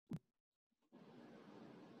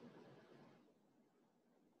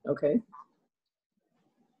Okay.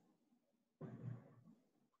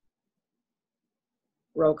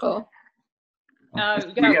 Roll call. We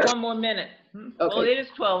got 1 more minute. Okay. Well, it is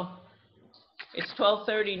 12. It's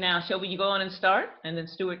 12:30 now. Shall we go on and start? And then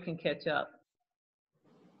Stuart can catch up.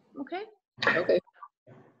 Okay. Okay.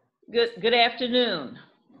 Good afternoon.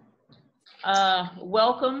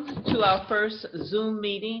 Welcome to our first Zoom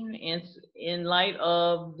meeting in light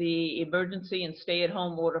of the emergency and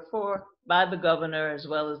stay-at-home order by the governor, as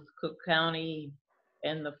well as Cook County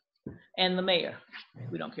and the mayor.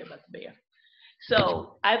 We don't care about the mayor.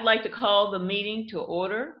 So I'd like to call the meeting to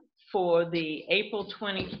order for the April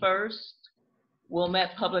 21st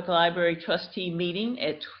Wilmette Public Library Trustee meeting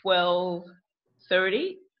at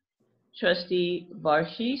 12:30. Trustee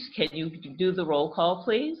Barshes, can you do the roll call,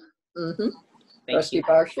 please? Mm-hmm. Trustee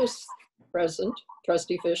Barshes, present.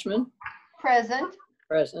 Trustee Fishman? Present.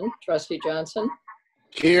 Present. Trustee Johnson?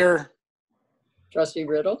 Here. Trustee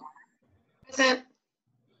Riddle? Present.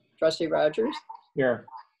 Trustee Rogers? Here.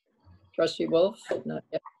 Trustee Wolf? Not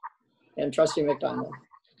yet. And Trustee McDonald?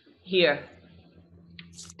 Here.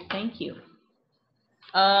 Thank you.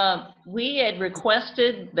 We had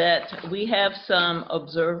requested that we have some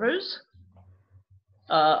observers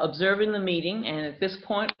observing the meeting, and at this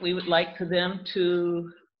point we would like for them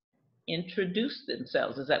to introduce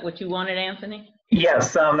themselves. Is that what you wanted, Anthony?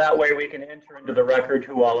 Yes, that way we can enter into the record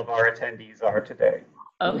who all of our attendees are today.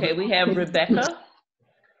 Okay, we have Rebecca.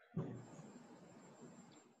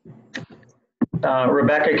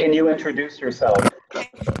 Rebecca, can you introduce yourself? Okay,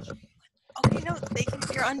 no,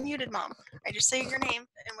 you're unmuted, Mom. I just say your name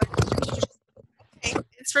and what. Okay,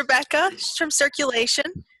 it's Rebecca. She's from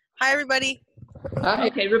Circulation. Hi, everybody. Hi.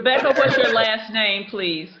 Okay, Rebecca, what's your last name,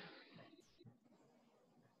 please?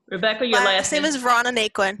 Rebecca, your last name? Same as Rana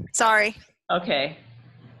Naquin. Sorry. Okay.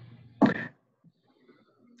 Okay.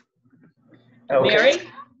 Mary?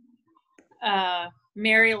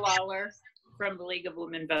 Mary Lawler from the League of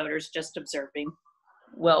Women Voters, just observing.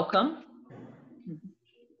 Welcome.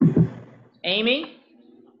 Amy?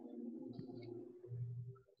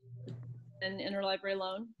 An interlibrary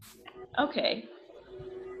loan. Okay.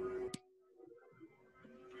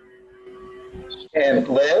 And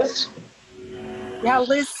Liz? Yeah,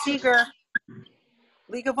 Liz Seeger,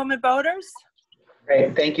 League of Women Voters.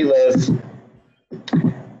 Great, thank you, Liz.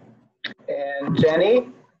 And Jenny?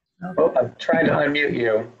 Oh, I'm trying to unmute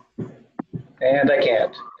you. And I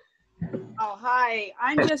can't. Oh, hi.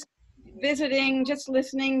 I'm just visiting, just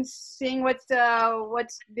listening, seeing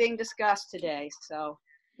what's being discussed today. So,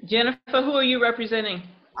 Jennifer, who are you representing?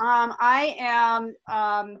 I am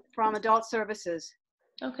from Adult Services.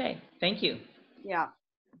 Okay, thank you. Yeah.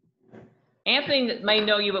 Anthony may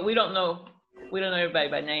know you, but we don't know everybody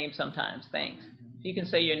by name sometimes. Thanks. You can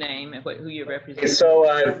say your name and who you're representing. Okay,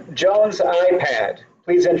 so Joan's iPad,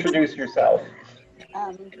 please introduce yourself.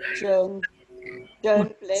 Joan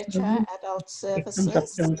Fletcher, Adult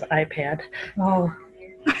Services. Joan's iPad. Oh.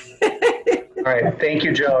 All right, thank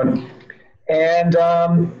you, Joan. And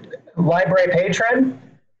library patron?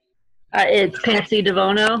 It's Patsy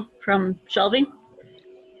DeVono from Shelby.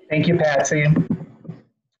 Thank you, Patsy.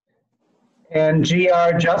 And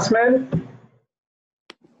GR Justman?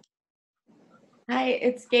 Hi,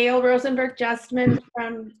 it's Gail Rosenberg Justman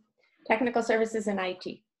from Technical Services and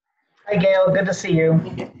IT. Hi, Gail. Good to see you.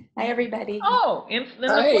 Hi, everybody. Oh,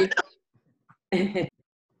 Hi.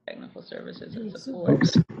 Technical Services and Support.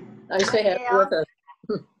 Oops. Nice to have you with us.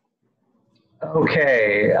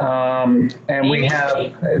 Okay, and we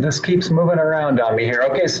have, this keeps moving around on me here.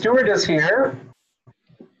 Okay, Stuart is here.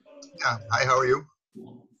 Yeah. Hi, how are you?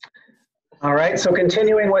 All right, so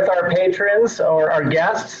continuing with our patrons or our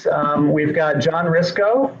guests, we've got John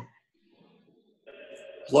Risco.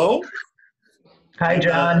 Hello. Hi,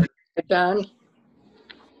 John. Hi, John.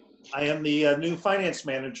 I am the new finance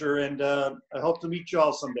manager, and I hope to meet you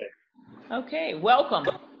all someday. Okay, welcome.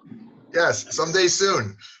 Yes, someday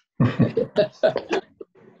soon.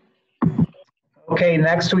 Okay,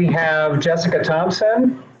 next we have Jessica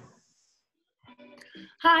Thompson.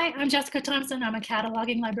 Hi, I'm Jessica Thompson. I'm a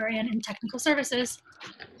cataloging librarian in Technical Services.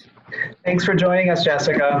 Thanks for joining us,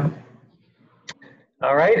 Jessica.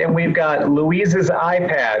 All right, and we've got Louise's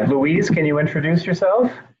iPad. Louise, can you introduce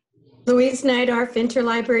yourself? Louise Neidorf,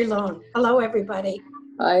 Interlibrary Loan. Hello, everybody.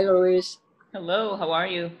 Hi, Louise. Hello, how are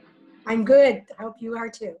you? I'm good. I hope you are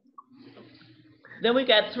too. Then we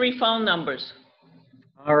got 3 phone numbers.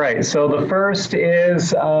 All right, so the first is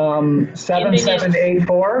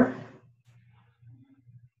 7784.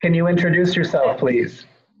 Can you introduce yourself, please?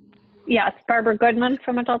 Yes, Barbara Goodman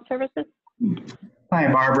from Adult Services.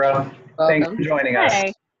 Hi, Barbara. Thanks for joining us.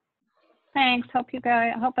 Hey. Thanks. Hope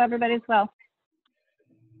everybody's well.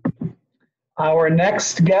 Our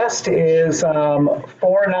next guest is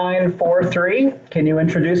 4943. Can you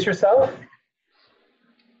introduce yourself?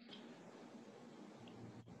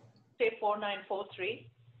 Say 4943.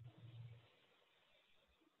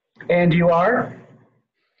 And you are?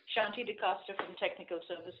 Shanti DeCosta from Technical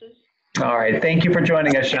Services. All right, thank you for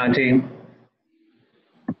joining us, Shanti.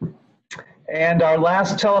 And our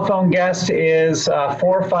last telephone guest is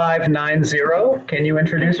 4590. Can you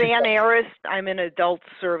introduce Suzanne yourself? Aris, I'm in Adult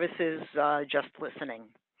Services, just listening.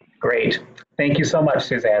 Great. Thank you so much,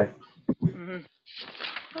 Suzanne.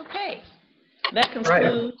 Okay, that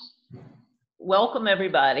concludes. Welcome,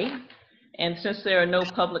 everybody. And since there are no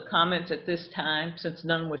public comments at this time, since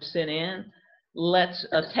none were sent in, let's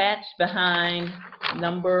attach behind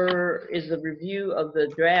number is the review of the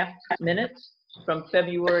draft minutes from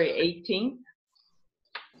February 18th.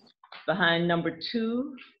 Behind number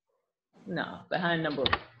 2, no, behind number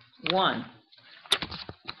 1.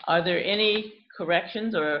 Are there any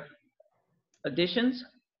corrections or additions?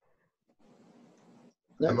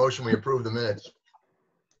 I motion we approve the minutes.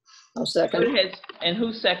 I'll second. And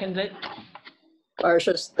who seconds it?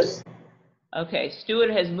 Marcia's. Okay, Stuart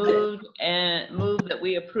has moved that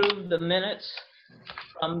we approve the minutes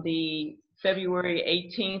from the February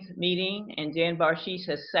 18th meeting, and Jan Barshish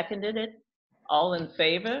has seconded it. All in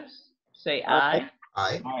favor, say aye.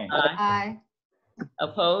 Aye. Aye.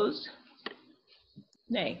 Opposed?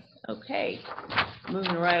 Nay. Okay,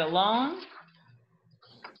 moving right along.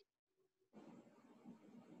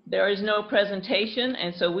 There is no presentation,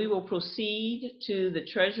 and so we will proceed to the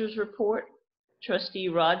treasurer's report. Trustee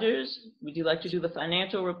Rogers, would you like to do the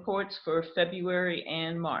financial reports for February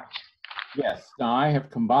and March? Yes, now I have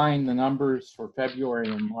combined the numbers for February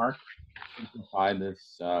and March to simplify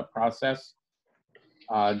this process.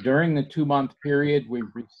 During the 2-month period,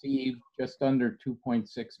 we've received just under $2.6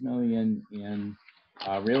 million in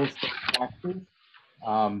real estate taxes.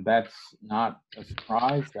 That's not a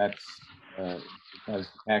surprise. That's because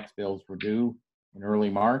the tax bills were due in early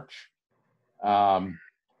March.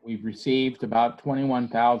 We've received about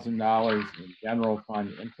 $21,000 in general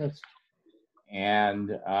fund interest and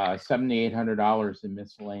 $7,800 in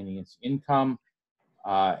miscellaneous income.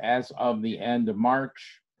 As of the end of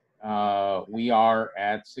March, we are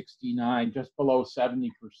at 69, just below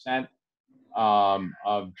 70%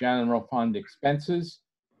 of general fund expenses,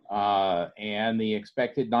 and the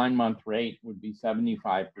expected 9-month rate would be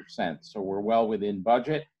 75%. So we're well within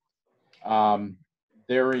budget.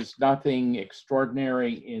 There is nothing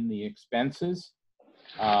extraordinary in the expenses.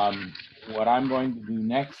 What I'm going to do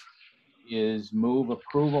next is move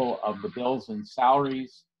approval of the bills and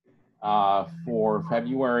salaries for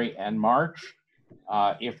February and March.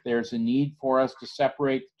 If there's a need for us to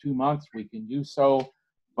separate the 2 months, we can do so.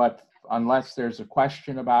 But unless there's a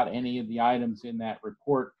question about any of the items in that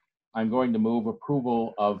report, I'm going to move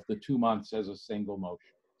approval of the 2 months as a single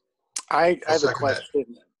motion. I have a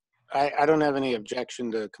question. I don't have any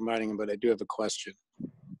objection to combining them, but I do have a question.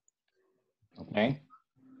 Okay.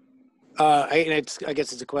 I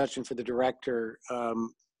guess it's a question for the director.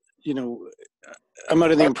 You know, I'm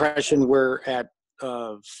under the impression we're at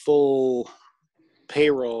full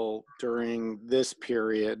payroll during this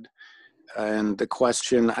period, and the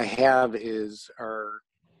question I have is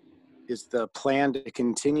the plan to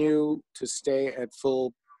continue to stay at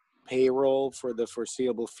full payroll for the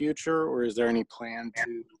foreseeable future, or is there any plan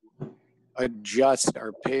to adjust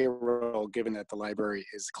our payroll given that the library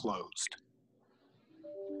is closed?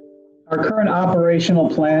 Our current operational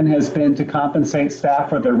plan has been to compensate staff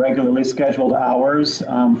for their regularly scheduled hours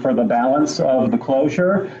for the balance of the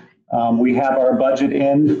closure. We have our budget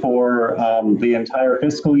in for the entire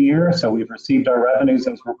fiscal year, so we've received our revenues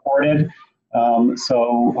as reported.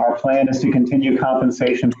 So our plan is to continue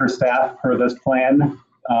compensation for staff per this plan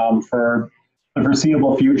for the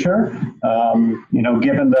foreseeable future. You know,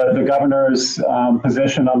 given the governor's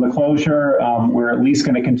position on the closure, we're at least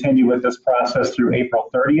going to continue with this process through April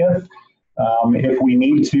 30th. If we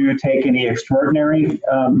need to take any extraordinary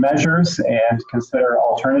measures and consider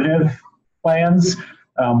alternative plans,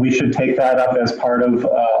 we should take that up as part of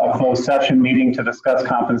a closed session meeting to discuss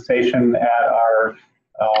compensation at our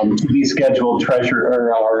scheduled treasurer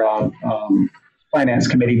or our finance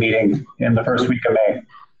committee meeting in the first week of May.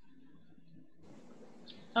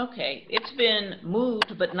 Okay, it's been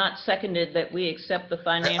moved but not seconded that we accept the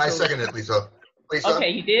financial. I second it, Lisa. Okay,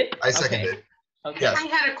 you did? I second it. Okay. Yes. I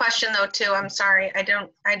had a question though too. I'm sorry. I don't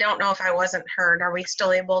know if I wasn't heard. Are we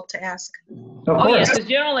still able to ask? Oh yes, because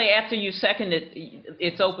generally after you second it,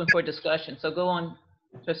 it's open for discussion. So go on,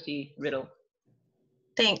 Trustee Riddle.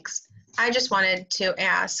 Thanks. I just wanted to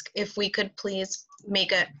ask if we could please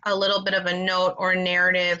make a little bit of a note or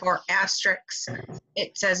narrative or asterisk.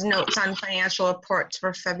 It says notes on financial reports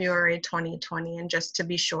for February 2020, and just to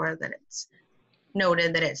be sure that it's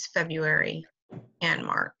noted that it's February and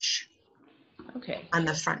March. Okay. On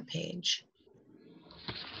the front page.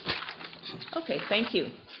 Okay, thank you.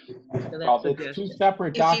 Well, it's two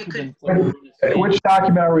separate If you could- documents. Which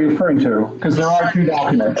document are we referring to? Because there are two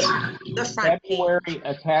documents. The front February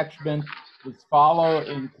attachment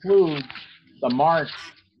includes the March.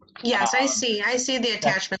 Yes, I see the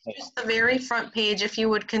attachment. Just the very front page, if you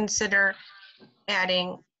would consider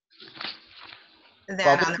adding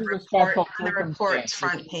that on the report's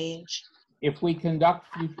front page. If we conduct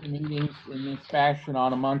future meetings in this fashion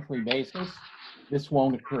on a monthly basis, this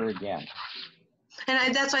won't occur again.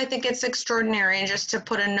 And that's why I think it's extraordinary, and just to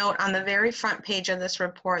put a note on the very front page of this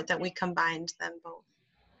report that we combined them both.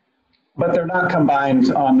 But they're not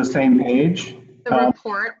combined on the same page. The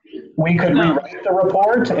report. We could rewrite the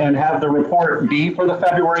report and have the report be for the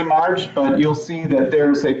February, March, but you'll see that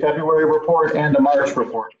there's a February report and a March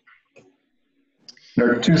report.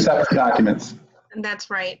 They're two separate documents. And that's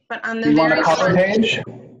right. But on Do the you want very a cover front page?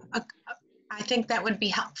 I think that would be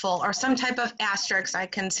helpful, or some type of asterisk.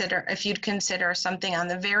 If you'd consider something on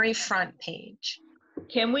the very front page.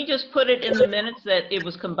 Can we just put it in the minutes that it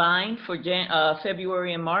was combined for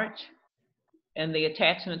February and March, and the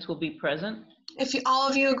attachments will be present? If all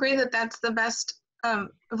of you agree that that's the best,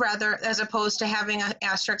 rather, as opposed to having an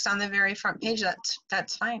asterisk on the very front page,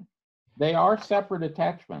 that's fine. They are separate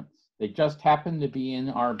attachments. They just happen to be in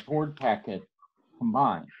our board packet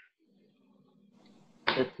combined.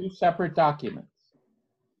 They're two separate documents.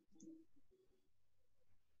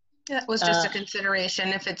 That was just a consideration.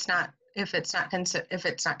 If it's not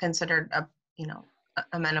considered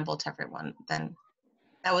amenable to everyone, then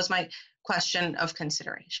that was my question of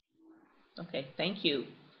consideration. Okay, thank you.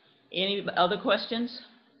 Any other questions?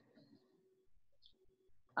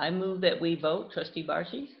 I move that we vote. Trustee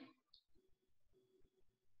Barshi?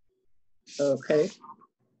 Okay.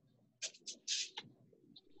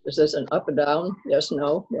 Is this an up and down? Yes,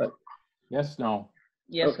 no? What? Yes, no.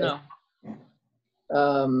 Yes, Okay.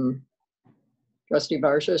 no. Trustee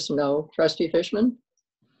Barshis, no. Trustee Fishman?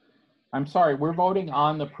 I'm sorry, we're voting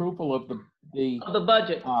on the approval of the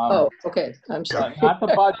budget. Oh, okay. I'm sorry. Not the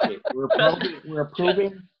budget. We're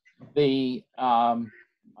approving the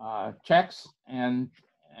checks and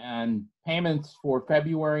payments for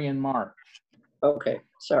February and March. Okay,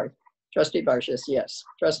 sorry. Trustee Barshis, yes.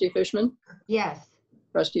 Trustee Fishman? Yes.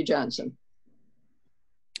 Trustee Johnson?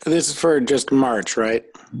 This is for just March, right?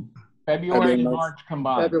 February and March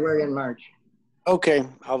combined. February and March. Okay,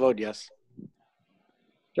 I'll vote yes.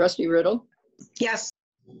 Trustee Riddle? Yes.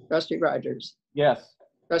 Trustee Rogers? Yes.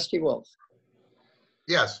 Trustee Wolf?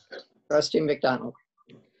 Yes. Trustee McDonald?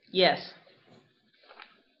 Yes.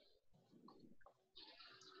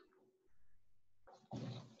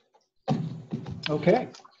 Okay.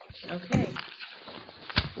 Okay.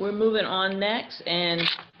 We're moving on next, and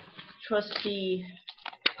Trustee,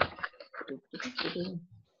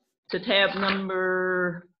 to tab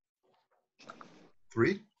number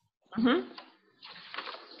 3. Mm-hmm.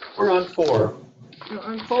 We're on 4. We're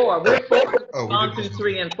on 4. We're 4. Oh, we On did through this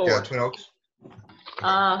 3 and 4. Yeah, Twin Oaks.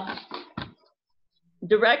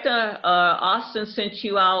 Director Austin sent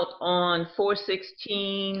you out on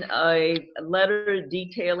 4/16 a letter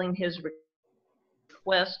detailing his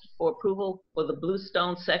request for approval for the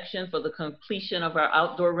Bluestone section for the completion of our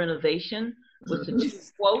outdoor renovation with the 2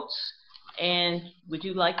 quotes. And would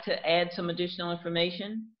you like to add some additional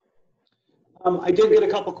information? I did get a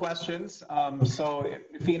couple questions. So,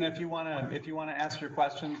 Fina, if you want to ask your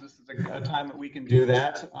questions, this is a time that we can do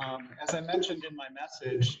that. As I mentioned in my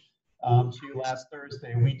message to you last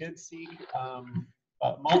Thursday, we did seek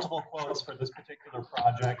multiple quotes for this particular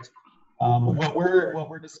project. What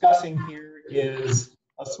we're discussing here is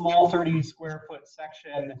a small 30 square foot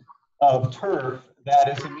section of turf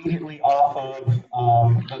that is immediately off of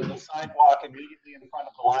the sidewalk immediately in front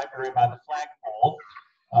of the library by the flagpole.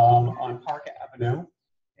 On Park Avenue,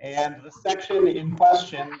 and the section in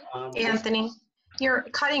question. Anthony, you're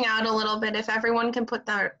cutting out a little bit. If everyone can put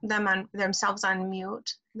themselves on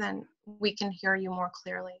mute, then we can hear you more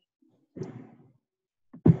clearly.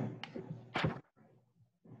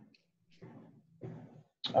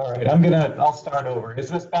 All right, I'll start over. Is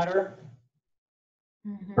this better?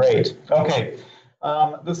 Mm-hmm. Great. Okay.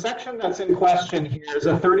 The section that's in question here is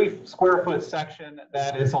a 30 square foot section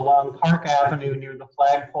that is along Park Avenue near the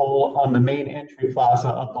flagpole on the main entry plaza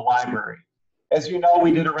of the library. As you know,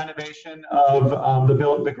 we did a renovation of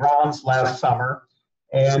the grounds last summer,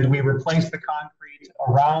 and we replaced the concrete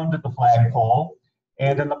around the flagpole.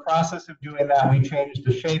 And in the process of doing that, we changed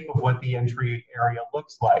the shape of what the entry area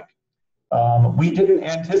looks like. We didn't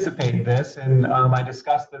anticipate this, and I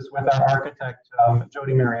discussed this with our architect,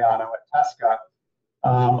 Jody Mariano at Tesca,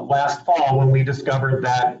 last fall when we discovered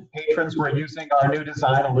that patrons were using our new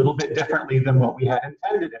design a little bit differently than what we had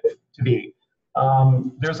intended it to be.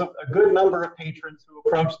 There's a good number of patrons who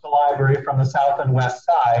approach the library from the south and west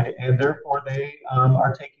side, and therefore they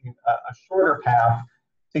are taking a shorter path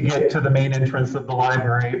to get to the main entrance of the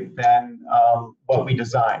library than what we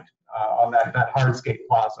designed on that hardscape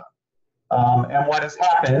plaza. And what has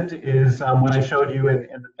happened is when I showed you in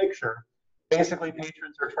the picture, basically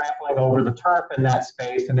patrons are trampling over the turf in that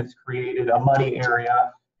space, and it's created a muddy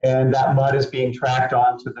area, and that mud is being tracked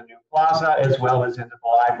onto the new plaza as well as into the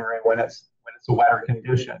library when it's a wetter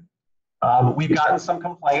condition. We've gotten some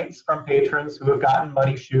complaints from patrons who have gotten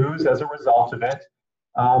muddy shoes as a result of it.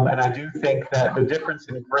 And I do think that the difference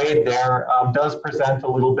in grade there does present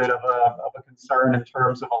a little bit of a concern in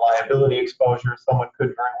terms of a liability exposure. Someone could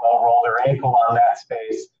very well roll their ankle on that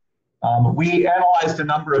space. We analyzed a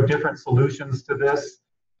number of different solutions to this,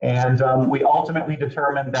 and we ultimately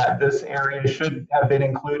determined that this area should have been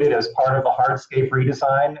included as part of the hardscape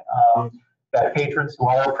redesign, that patrons who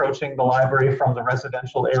are approaching the library from the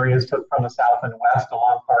residential areas from the south and west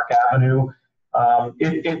along Park Avenue,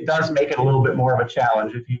 it does make it a little bit more of a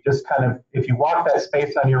challenge. If you just if you walk that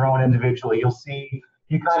space on your own individually, you'll see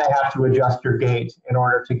you kind of have to adjust your gait in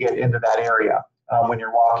order to get into that area when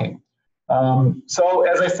you're walking. So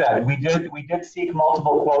as I said, we did seek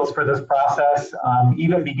multiple quotes for this process,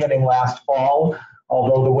 even beginning last fall,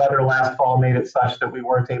 although the weather last fall made it such that we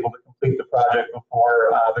weren't able to complete the project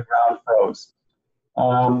before the ground froze.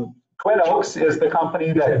 Twin Oaks is the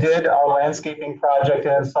company that did our landscaping project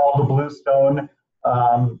and installed the bluestone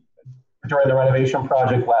during the renovation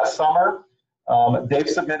project last summer. They've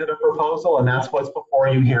submitted a proposal, and that's what's before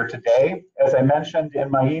you here today. As I mentioned in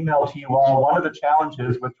my email to you all, one of the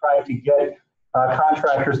challenges with trying to get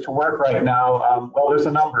contractors to work right now, well, there's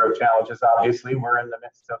a number of challenges, obviously. We're in the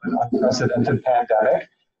midst of an unprecedented pandemic.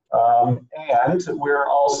 And we're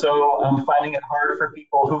also finding it hard for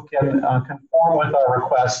people who can conform with our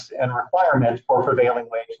requests and requirements for prevailing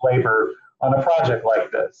wage labor on a project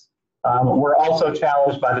like this. We're also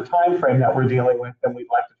challenged by the time frame that we're dealing with, and we'd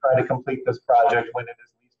like to try to complete this project when it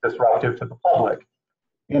is least disruptive to the public.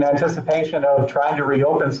 In anticipation of trying to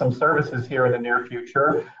reopen some services here in the near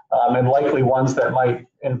future, and likely ones that might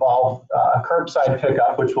involve curbside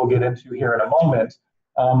pickup, which we'll get into here in a moment,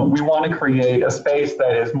 we want to create a space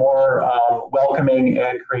that is more welcoming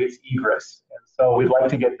and creates egress. And so we'd like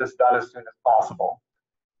to get this done as soon as possible.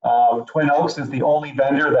 Twin Oaks is the only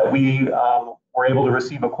vendor that we were able to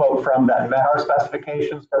receive a quote from that met our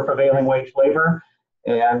specifications for prevailing wage labor.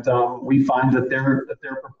 And we find that their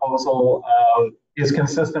proposal is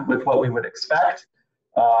consistent with what we would expect.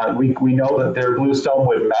 We know that their bluestone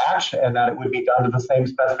would match and that it would be done to the same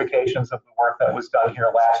specifications of the work that was done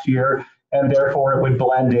here last year. And therefore it would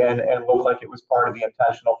blend in and look like it was part of the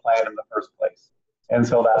intentional plan in the first place. And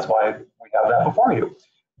so that's why we have that before you.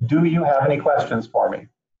 Do you have any questions for me?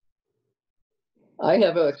 I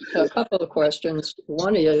have a couple of questions.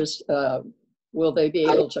 One is, will they be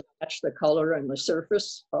able to match the color and the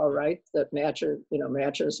surface, all right, that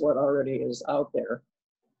matches what already is out there?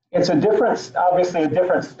 It's obviously a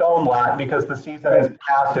different stone lot because the season has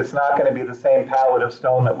passed. It's not going to be the same palette of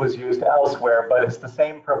stone that was used elsewhere, but it's the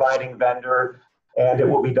same providing vendor, and it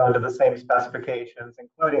will be done to the same specifications,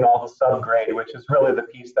 including all the subgrade, which is really the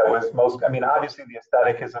piece that was most, obviously the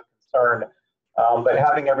aesthetic is a concern, but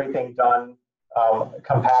having everything done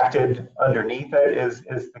compacted underneath it is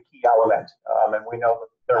the key element, and we know that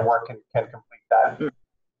their work can complete that,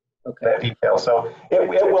 that detail. So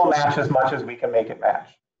it will match as much as we can make it match.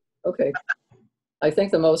 Okay. I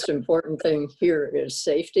think the most important thing here is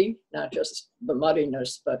safety, not just the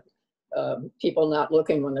muddiness, but people not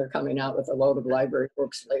looking when they're coming out with a load of library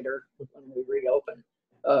books later when we reopen.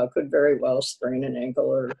 Could very well sprain an ankle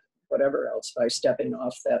or whatever else by stepping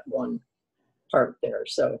off that one part there.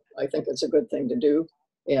 So I think it's a good thing to do.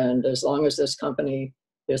 And as long as this company,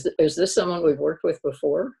 is this someone we've worked with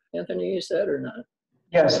before, Anthony, you said, or not?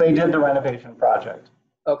 Yes, they did the renovation project.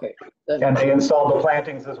 Okay. And they installed the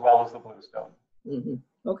plantings as well as the bluestone. Mm-hmm.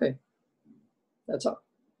 Okay. That's all.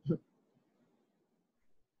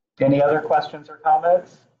 Any other questions or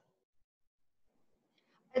comments?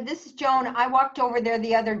 This is Joan. I walked over there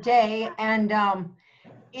the other day, and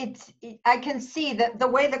I can see that the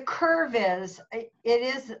way the curve is, it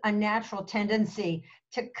is a natural tendency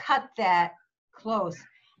to cut that close.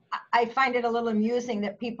 I find it a little amusing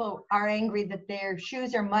that people are angry that their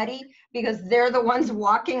shoes are muddy because they're the ones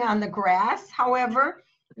walking on the grass. However,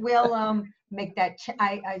 we'll make that,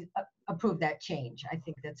 I approve that change. I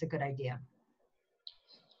think that's a good idea.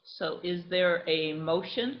 So is there a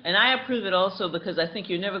motion? And I approve it also because I think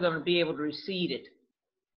you're never going to be able to recede it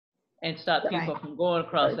and stop people from going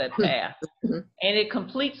across that path. And it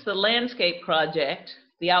completes the landscape project,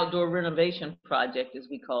 the outdoor renovation project, as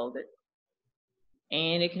we called it.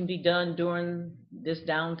 And it can be done during this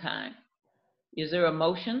downtime. Is there a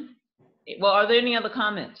motion? Well, are there any other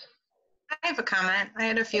comments? I have a comment. I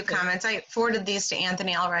had a few comments. I forwarded these to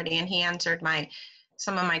Anthony already, and he answered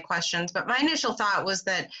some of my questions. But my initial thought was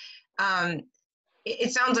that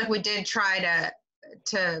it sounds like we did try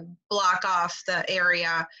to block off the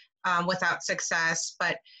area without success.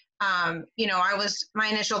 But you know, my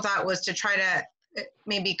initial thought was to try to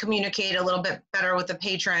maybe communicate a little bit better with the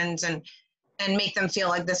patrons and make them feel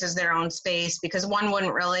like this is their own space, because one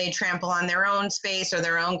wouldn't really trample on their own space or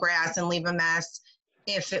their own grass and leave a mess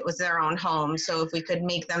if it was their own home. So if we could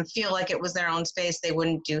make them feel like it was their own space, they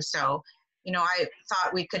wouldn't do so. You know, I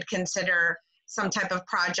thought we could consider some type of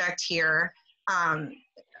project here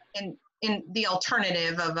in the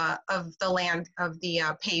alternative of the land, of the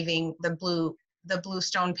paving, the blue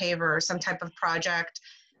stone paver, or some type of project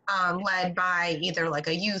led by either like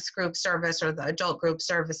a youth group service or the adult group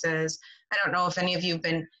services. I don't know if any of you have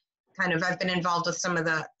been I've been involved with some of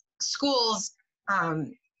the schools,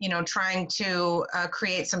 you know, trying to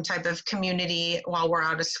create some type of community while we're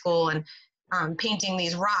out of school, and painting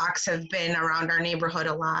these rocks have been around our neighborhood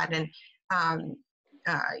a lot, and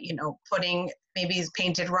you know, putting maybe these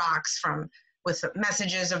painted rocks with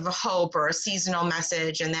messages of hope or a seasonal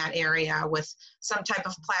message in that area with some type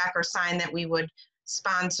of plaque or sign that we would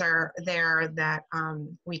sponsor there, that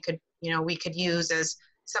we could use as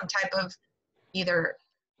some type of either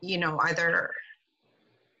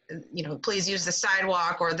please use the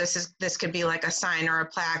sidewalk, or this could be like a sign or a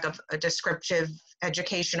plaque of a descriptive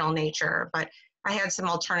educational nature. But I had some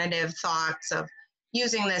alternative thoughts of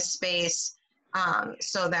using this space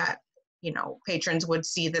so that, you know, patrons would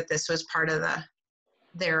see that this was part of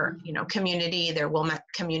their community, their Wilmette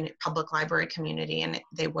community, public library community, and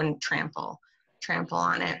they wouldn't trample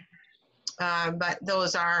on it. But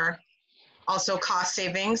those are also cost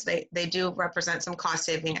savings. They do represent some cost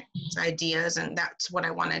saving ideas, and that's what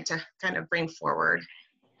I wanted to kind of bring forward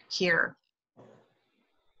here.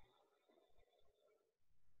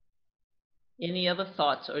 Any other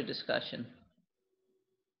thoughts or discussion?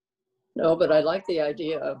 No, but I like the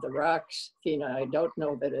idea of the rocks, Tina. I don't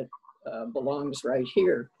know that it belongs right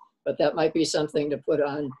here, but that might be something to put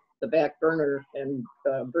on the back burner and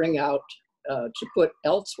bring out to put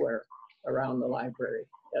elsewhere around the library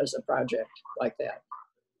as a project like that.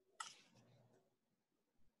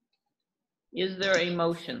 Is there a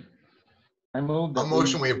motion? I move that A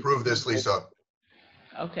motion we approve this, Lisa.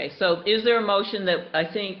 Okay, so is there a motion that I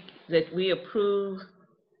think that we approve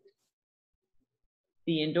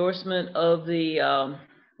the endorsement of the,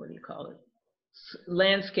 what do you call it?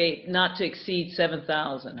 Landscape not to exceed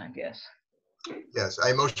 7,000, I guess. Yes,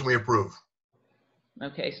 I motion we approve.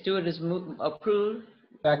 Okay, Stuart is approved.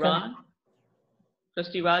 Second. Ron?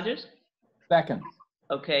 Trustee Rogers? Second.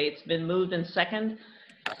 Okay, it's been moved and second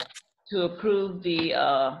to approve the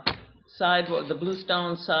sidewalk, the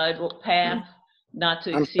bluestone sidewalk path not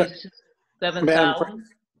to exceed 7,000.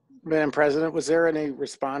 Madam President, was there any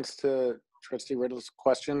response to Trustee Riddle's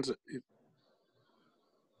questions?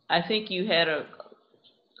 I think you had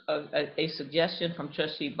a suggestion from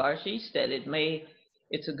Trustee Barshish that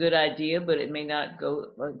it's a good idea, but it may not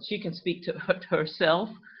go. She can speak to herself.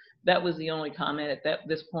 That was the only comment at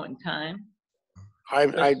this point in time.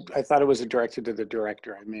 I thought it was directed to the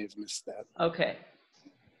director. I may have missed that. Okay.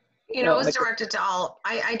 You know, it was directed to all.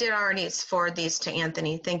 I did already forward these to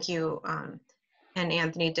Anthony. Thank you. And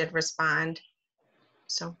Anthony did respond.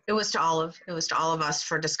 So it was to all of us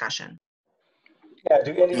for discussion. Yeah,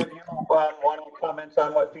 do any of you want to comment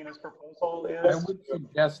on what Tina's proposal is? I would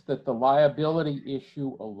suggest that the liability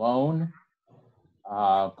issue alone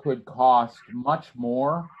could cost much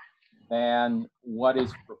more than what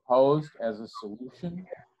is proposed as a solution,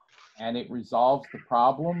 and it resolves the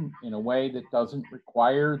problem in a way that doesn't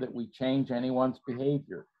require that we change anyone's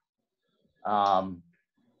behavior.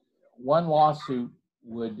 One lawsuit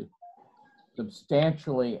would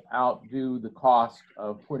substantially outdo the cost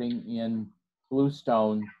of putting in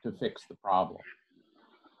bluestone to fix the problem.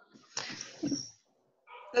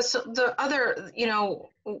 The other, you know,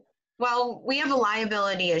 well, we have a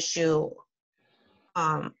liability issue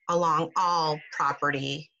along all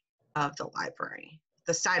property of the library.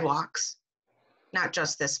 The sidewalks not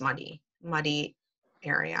just this muddy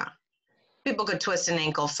area. People could twist an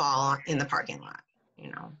ankle, fall in the parking lot, you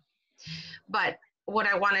know. But what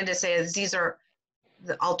I wanted to say is these are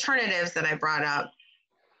the alternatives that I brought up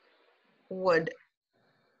would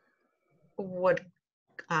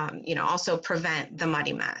you know, also prevent the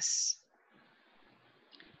muddy mess.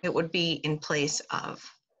 It would be in place of.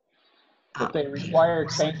 But they require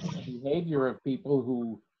changing the behavior of people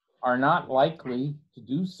who are not likely to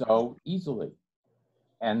do so easily.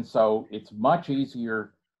 And so it's much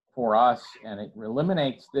easier for us, and it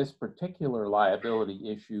eliminates this particular liability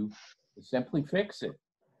issue, to simply fix it.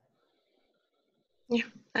 Yeah,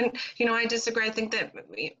 and you know, I disagree. I think that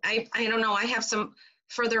I don't know. I have some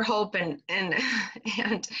further hope and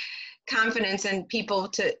confidence in people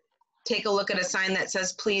to take a look at a sign that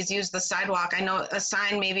says, "Please use the sidewalk." I know a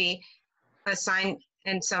sign, maybe a sign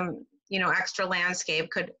and some, you know, extra landscape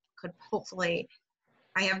could hopefully.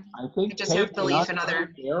 I just have belief in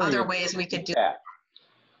other ways we could do that.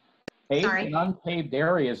 Paved Sorry? and unpaved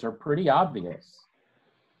areas are pretty obvious.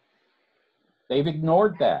 They've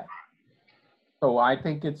ignored that. So I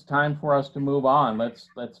think it's time for us to move on. Let's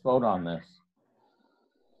vote on this.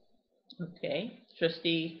 Okay,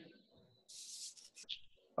 Trustee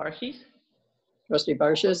Barshes? Trustee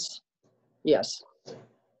Barshes? Yes.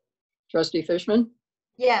 Trustee Fishman?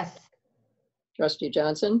 Yes. Trustee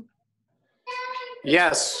Johnson?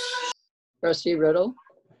 Yes. Trustee Riddle?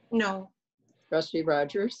 No. Trustee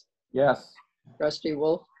Rogers? Yes. Trustee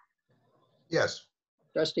Wolf? Yes.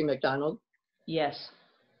 Trustee McDonald? Yes.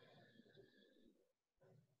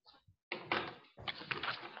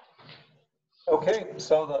 Okay,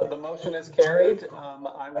 so the motion is carried.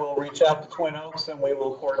 I will reach out to Twin Oaks and we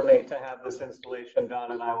will coordinate to have this installation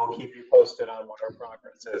done, and I will keep you posted on what our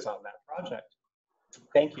progress is on that project.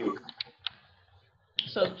 Thank you.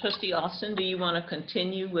 So Trustee Austin, do you want to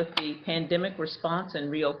continue with the pandemic response and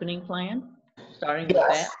reopening plan, starting with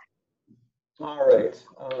that? All right.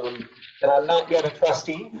 And I'm not yet a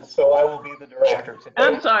trustee, so I will be the director today.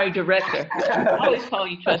 I'm sorry, director. I always call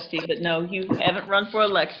you trustee, but no, you haven't run for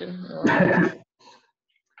election.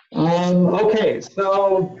 Okay,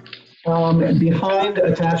 so behind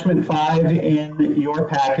attachment 5 in your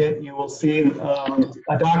packet, you will see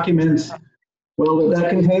a document. Well, that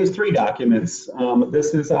contains 3 documents.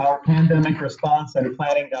 This is our pandemic response and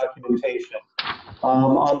planning documentation.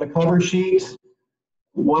 On the cover sheet,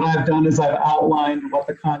 what I've done is I've outlined what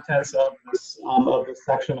the contents of this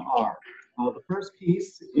section are. The first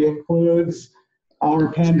piece includes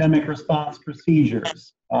our pandemic response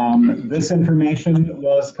procedures. This information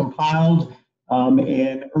was compiled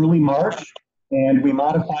in early March, and we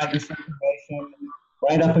modified this information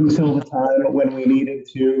right up until the time when we needed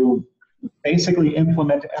to basically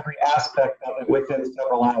implement every aspect of it within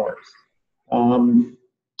several hours.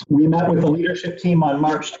 We met with the leadership team on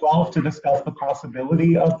March 12th to discuss the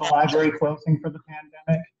possibility of the library closing for the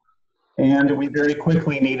pandemic. And we very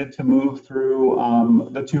quickly needed to move through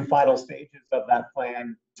the 2 final stages of that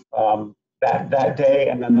plan that day,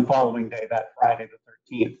 and then the following day, that Friday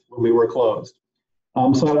the 13th, when we were closed.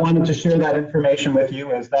 So I wanted to share that information with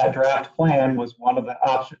you, as that draft plan was one of the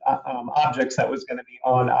objects that was going to be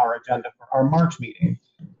on our agenda for our March meeting,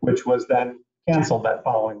 which was then canceled that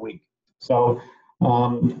following week. So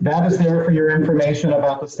that is there for your information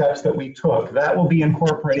about the steps that we took. That will be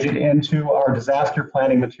incorporated into our disaster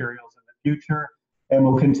planning materials in the future, and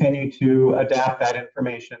we'll continue to adapt that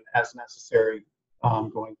information as necessary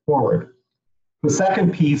going forward. The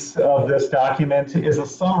second piece of this document is a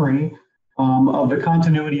summary of the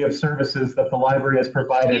continuity of services that the library has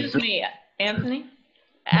provided. Excuse me, Anthony.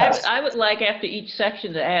 Yes. I would like after each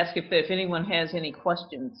section to ask if anyone has any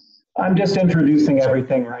questions. I'm just introducing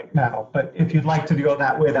everything right now, but if you'd like to go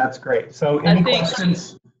that way, that's great. So any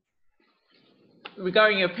questions?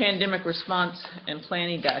 Regarding your pandemic response and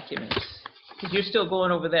planning documents, because you're still going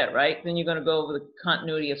over that, right? Then you're going to go over the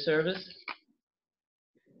continuity of service?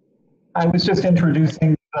 I was just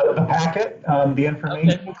introducing the packet, the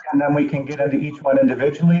information, okay, and then we can get into each one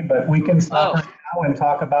individually, but we can stop right now and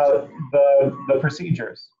talk about the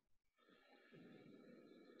procedures.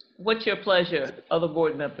 What's your pleasure, other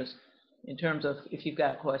board members, in terms of if you've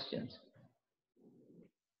got questions?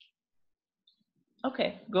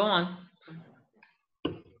 Okay, go on.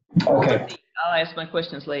 Okay. I'll ask my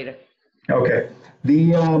questions later. Okay.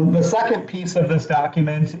 The second piece of this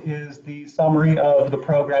document is the summary of the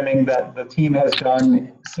programming that the team has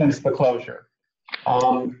done since the closure.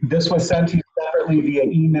 This was sent to you separately via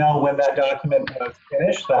email when that document was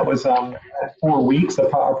finished. That was at 4 weeks,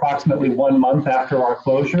 approximately 1 month after our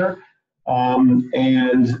closure.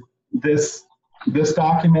 And this This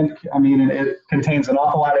document, I mean, it contains an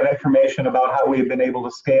awful lot of information about how we've been able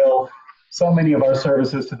to scale so many of our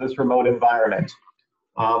services to this remote environment.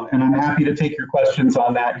 And I'm happy to take your questions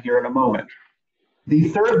on that here in a moment. The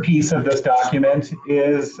third piece of this document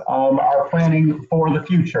is our planning for the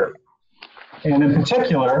future. And in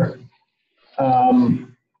particular,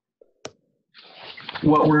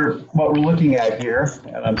 what we're looking at here,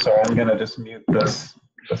 and I'm sorry, I'm gonna just mute this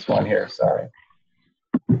one here, sorry.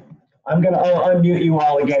 I'll unmute you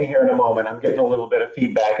all again here in a moment. I'm getting a little bit of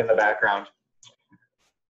feedback in the background.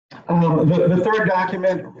 The third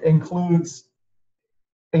document includes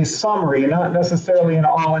a summary, not necessarily an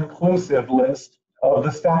all-inclusive list of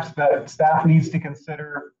the steps that staff needs to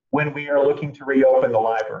consider when we are looking to reopen the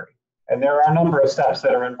library. And there are a number of steps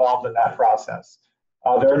that are involved in that process.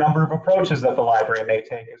 There are a number of approaches that the library may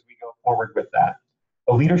take as we go forward with that.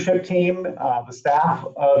 The leadership team, the staff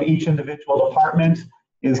of each individual department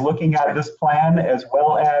is looking at this plan as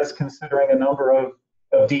well as considering a number of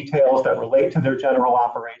details that relate to their general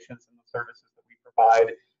operations and the services that we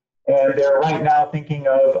provide. And they're right now thinking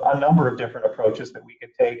of a number of different approaches that we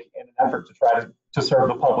could take in an effort to try to serve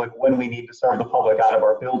the public when we need to serve the public out of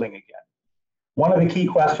our building again. One of the key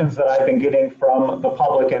questions that I've been getting from the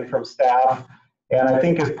public and from staff, and I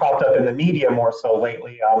think has popped up in the media more so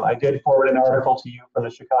lately, I did forward an article to you from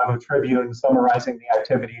the Chicago Tribune summarizing the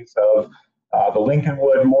activities of the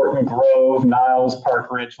Lincolnwood, Morton Grove, Niles,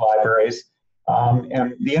 Park Ridge libraries.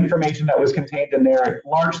 And the information that was contained in there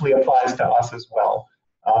largely applies to us as well.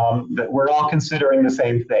 That we're all considering the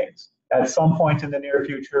same things. At some point in the near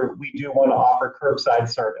future, we do want to offer curbside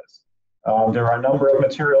service. There are a number of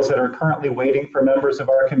materials that are currently waiting for members of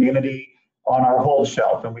our community on our hold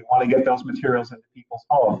shelf, and we want to get those materials into people's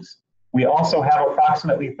homes. We also have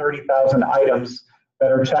approximately 30,000 items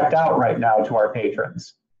that are checked out right now to our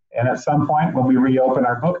patrons. And at some point when we reopen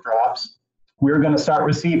our book drops, we're going to start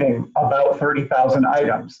receiving about 30,000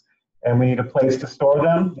 items. And we need a place to store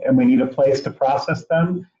them, and we need a place to process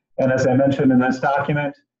them. And as I mentioned in this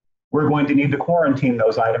document, we're going to need to quarantine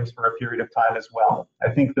those items for a period of time as well. I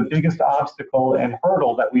think the biggest obstacle and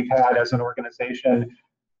hurdle that we've had as an organization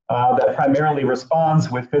that primarily responds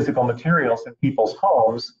with physical materials in people's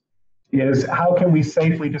homes is how can we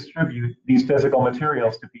safely distribute these physical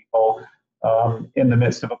materials to people in the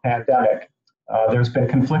midst of a pandemic. There's been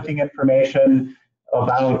conflicting information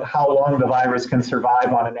about how long the virus can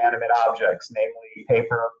survive on inanimate objects, namely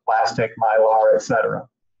paper, plastic, mylar, etc.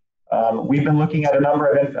 We've been looking at a number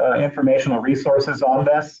of informational resources on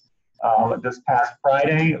this. This past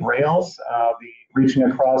Friday, RAILS, the Reaching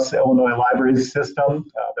Across Illinois Libraries system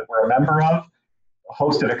that we're a member of,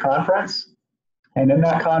 hosted a conference. And in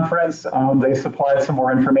that conference, they supplied some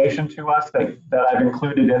more information to us that I've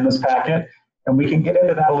included in this packet. And we can get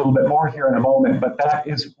into that a little bit more here in a moment, but that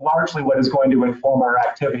is largely what is going to inform our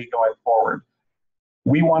activity going forward.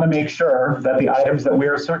 We want to make sure that the items that we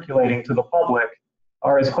are circulating to the public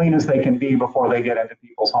are as clean as they can be before they get into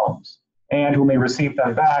people's homes. And when we receive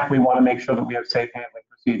them back, we want to make sure that we have safe handling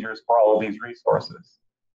procedures for all of these resources.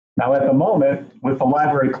 Now, at the moment, with the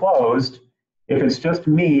library closed, if it's just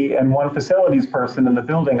me and one facilities person in the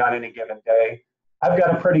building on any given day, I've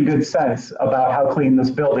got a pretty good sense about how clean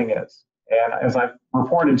this building is. And as I've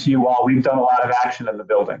reported to you all, we've done a lot of action in the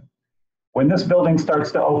building. When this building starts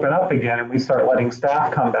to open up again and we start letting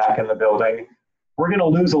staff come back in the building, we're going to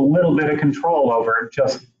lose a little bit of control over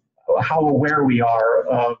just how aware we are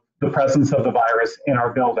of the presence of the virus in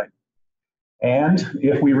our building. And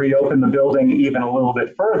if we reopen the building even a little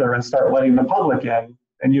bit further and start letting the public in,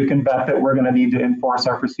 then you can bet that we're going to need to enforce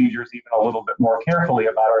our procedures even a little bit more carefully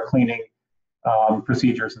about our cleaning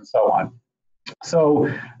procedures and so on. So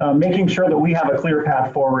making sure that we have a clear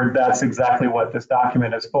path forward, that's exactly what this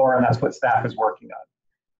document is for, and that's what staff is working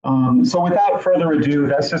on. So without further ado,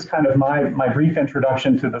 that's just kind of my brief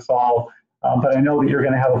introduction to this all, but I know that you're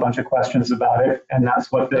going to have a bunch of questions about it, and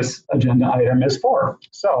that's what this agenda item is for.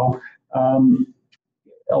 So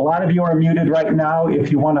a lot of you are muted right now.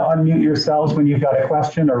 If you want to unmute yourselves when you've got a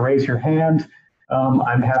question or raise your hand,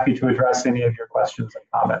 I'm happy to address any of your questions and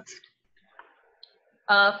comments.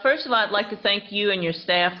 First of all, I'd like to thank you and your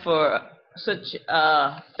staff for such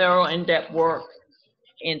thorough, in-depth work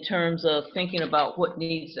in terms of thinking about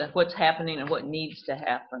what's happening and what needs to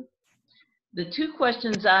happen. The two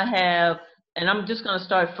questions I have, and I'm just going to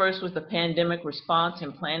start first with the pandemic response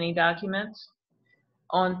and planning documents.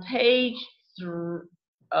 On page 3,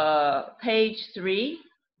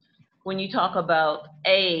 when you talk about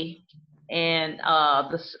A, and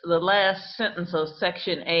the last sentence of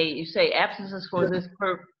section A, you say absences for this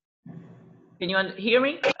purpose. Can you hear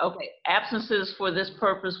me? Okay, absences for this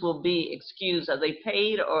purpose will be excused. Are they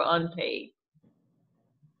paid or unpaid?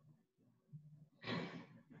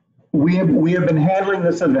 We have been handling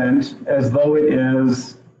this event as though it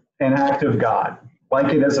is an act of God,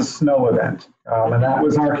 like it is a snow event. And that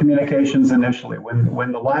was our communications initially.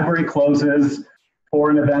 When the library closes for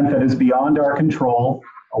an event that is beyond our control,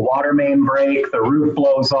 a water main break, the roof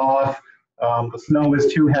blows off, the snow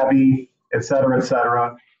is too heavy, et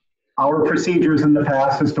cetera, our procedures in the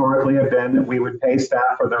past historically have been that we would pay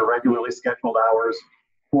staff for their regularly scheduled hours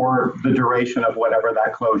for the duration of whatever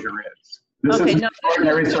that closure is. This is an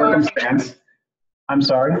extraordinary circumstance. I'm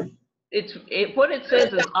sorry? What it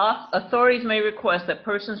says is authorities may request that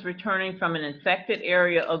persons returning from an infected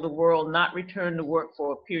area of the world not return to work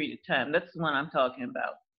for a period of time. That's the one I'm talking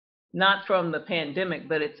about. Not from the pandemic,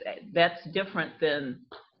 but that's different than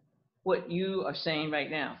what you are saying right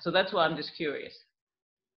now. So that's why I'm just curious.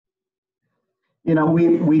 You know,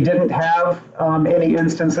 we didn't have any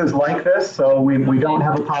instances like this, so we don't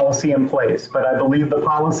have a policy in place. But I believe the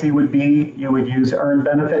policy would be you would use earned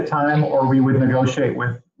benefit time, or we would negotiate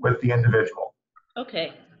with the individual.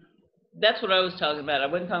 Okay, that's what I was talking about. I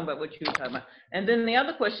wasn't talking about what you were talking about. And then the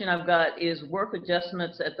other question I've got is work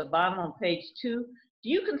adjustments at the bottom on page 2. Do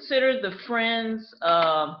you consider the Friends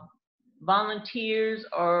volunteers,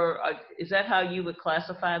 or is that how you would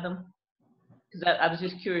classify them? Because I was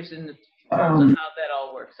just curious in terms of how that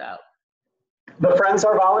all works out. The Friends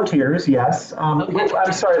are volunteers, yes.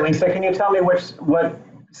 I'm sorry, Lisa, can you tell me what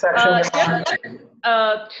section you're on?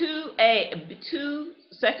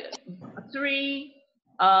 3,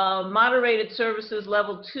 moderated services,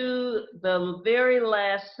 level 2, the very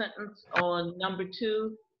last sentence on number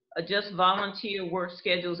 2, adjust volunteer work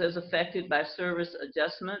schedules as affected by service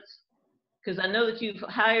adjustments. Because I know that you've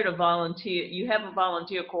hired a volunteer, you have a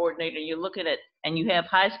volunteer coordinator, you're looking at, and you have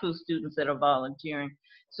high school students that are volunteering.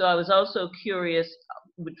 So I was also curious,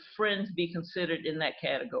 would Friends be considered in that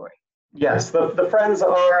category? Yes, the Friends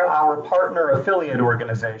are our partner affiliate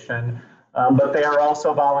organization, but they are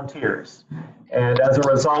also volunteers. And as a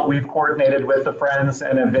result, we've coordinated with the Friends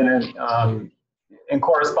and have been in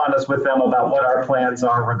correspondence with them about what our plans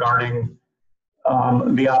are regarding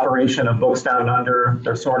the operation of Books Down Under,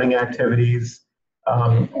 their sorting activities.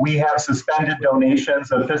 We have suspended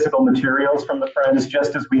donations of physical materials from the Friends,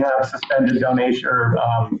 just as we have suspended donation or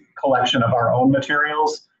collection of our own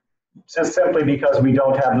materials, just simply because we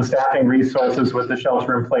don't have the staffing resources with the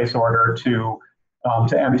shelter-in-place order to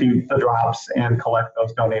empty the drops and collect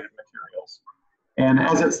those donated materials. And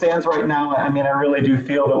as it stands right now, I mean, I really do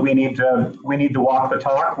feel that we need to walk the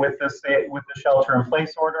talk with the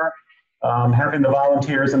shelter-in-place order. Having the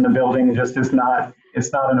volunteers in the building just it's not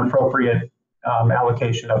an appropriate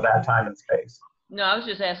allocation of that time and space. No, I was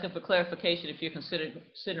just asking for clarification if you're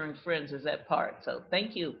considering Friends as that part. So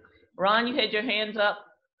thank you. Ron, you had your hands up.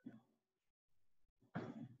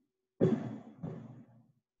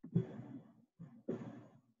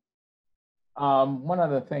 One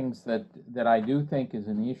of the things that I do think is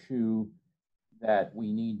an issue that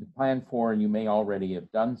we need to plan for, and you may already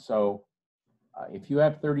have done so, if you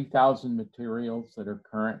have 30,000 materials that are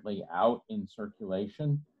currently out in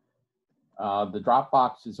circulation, the drop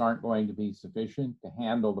boxes aren't going to be sufficient to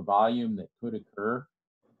handle the volume that could occur.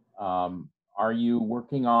 Are you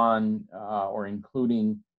working on or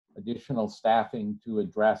including additional staffing to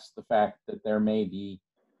address the fact that there may be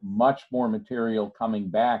much more material coming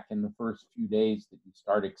back in the first few days that you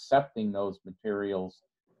start accepting those materials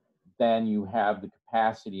than you have the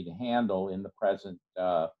capacity to handle in the present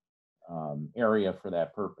area for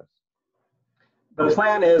that purpose? The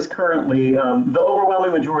plan is currently, the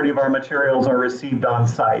overwhelming majority of our materials are received on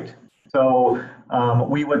site. So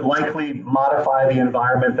we would likely modify the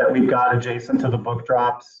environment that we've got adjacent to the book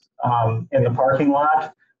drops in the parking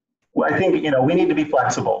lot. I think, you know, we need to be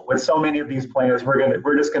flexible with so many of these plans.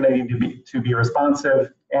 We're just going to need to be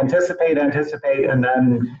responsive, anticipate, and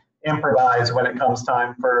then improvise when it comes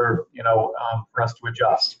time for, you know, for us to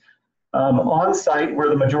adjust. On site, where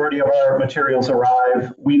the majority of our materials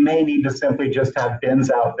arrive, we may need to simply just have bins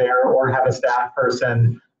out there or have a staff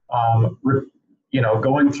person, you know,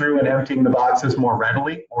 going through and emptying the boxes more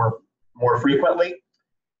readily or more frequently,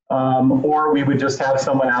 or we would just have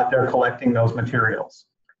someone out there collecting those materials.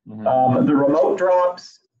 Mm-hmm. The remote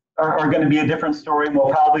drops are going to be a different story. We'll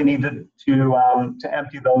probably need to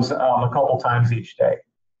empty those a couple times each day.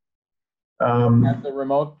 Have the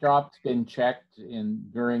remote drops been checked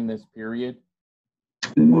during this period?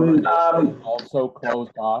 Also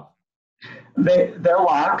closed off? They're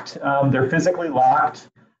locked. They're physically locked.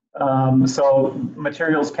 So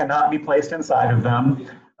materials cannot be placed inside of them.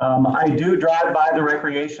 I do drive by the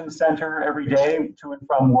recreation center every day to and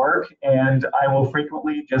from work, and I will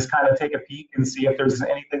frequently just kind of take a peek and see if there's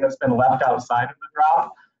anything that's been left outside of the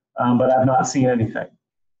drop, but I've not seen anything.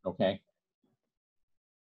 Okay.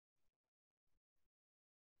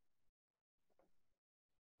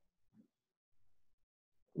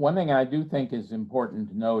 One thing I do think is important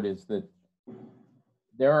to note is that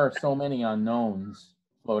there are so many unknowns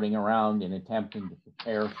floating around in attempting to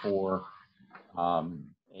prepare for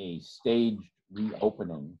a staged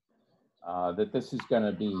reopening that this is going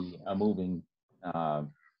to be a moving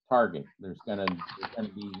target. There's going to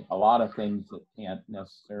be a lot of things that can't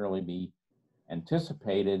necessarily be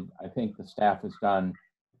anticipated. I think the staff has done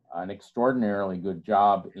an extraordinarily good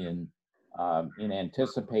job in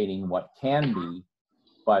anticipating what can be,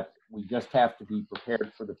 but we just have to be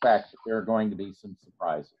prepared for the fact that there are going to be some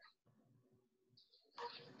surprises.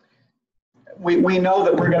 We know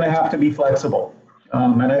that we're going to have to be flexible.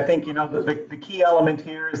 And I think, the key element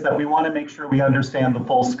here is that we want to make sure we understand the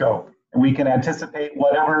full scope. And we can anticipate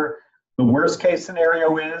whatever the worst case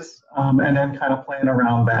scenario is, and then kind of plan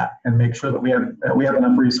around that and make sure that we have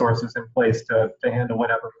enough resources in place to handle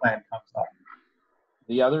whatever plan comes up.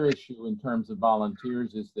 The other issue in terms of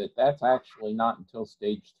volunteers is that that's actually not until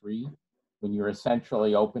stage 3, when you're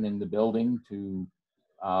essentially opening the building to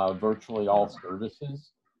virtually all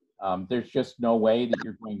services. There's just no way that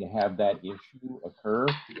you're going to have that issue occur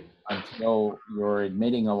until you're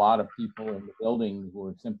admitting a lot of people in the building who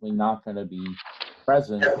are simply not going to be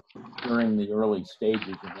present during the early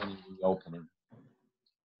stages of any reopening.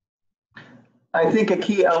 I think a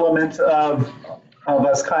key element of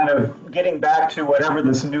us kind of getting back to whatever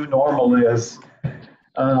this new normal is,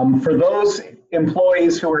 for those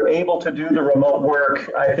employees who are able to do the remote work,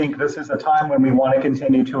 I think this is a time when we want to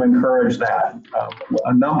continue to encourage that.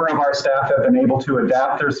 A number of our staff have been able to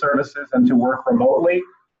adapt their services and to work remotely.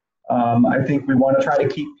 I think we want to try to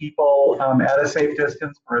keep people at a safe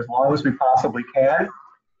distance for as long as we possibly can.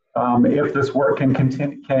 If this work can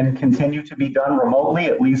continue to be done remotely,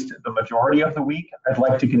 at least the majority of the week, I'd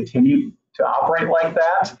like to continue to operate like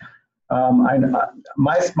that.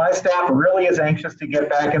 My staff really is anxious to get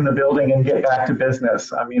back in the building and get back to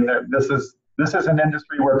business. I mean, this is an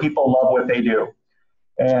industry where people love what they do,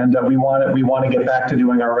 and we want to get back to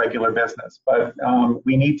doing our regular business. But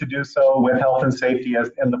we need to do so with health and safety as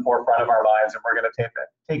in the forefront of our minds, and we're going to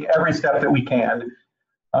take every step that we can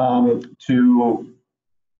to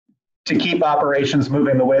keep operations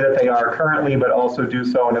moving the way that they are currently, but also do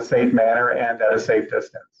so in a safe manner and at a safe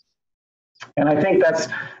distance. And I think that's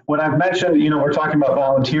what I've mentioned. We're talking about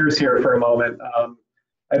volunteers here for a moment.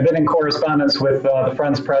 I've been in correspondence with the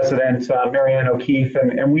Friends president, Marianne O'Keefe,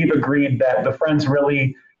 and we've agreed that the Friends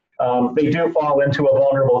really, they do fall into a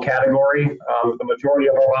vulnerable category, the majority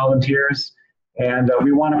of our volunteers, and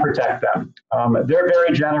we want to protect them. They're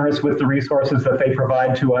very generous with the resources that they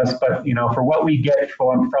provide to us, but for what we get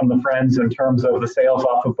from the Friends in terms of the sales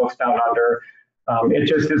off of Books Down Under, it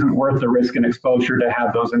just isn't worth the risk and exposure to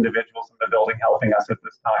have those individuals in the building helping us at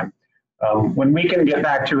this time. When we can get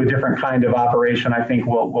back to a different kind of operation, I think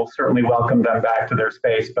we'll certainly welcome them back to their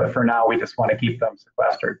space, but for now, we just want to keep them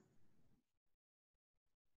sequestered.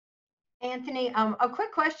 Anthony, a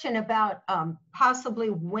quick question about possibly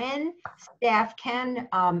when staff can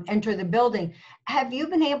enter the building. Have you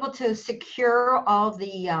been able to secure all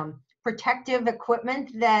the protective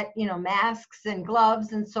equipment that, masks and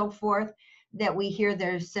gloves and so forth, that we hear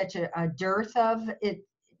there's such a dearth of?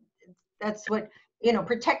 That's what,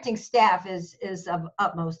 protecting staff is of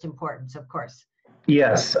utmost importance, of course.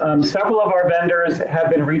 Yes, several of our vendors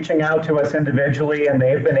have been reaching out to us individually, and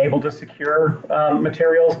they've been able to secure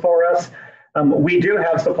materials for us. We do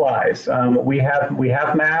have supplies. We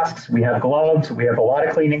have masks, we have gloves, we have a lot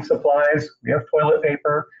of cleaning supplies, we have toilet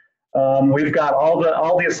paper. We've got all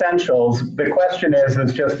the essentials. The question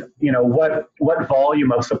is just, what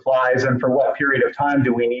volume of supplies and for what period of time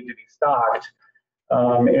do we need to be stocked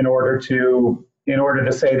in order to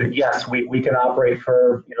say that yes, we can operate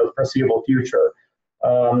for the foreseeable future.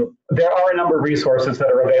 There are a number of resources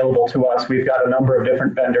that are available to us. We've got a number of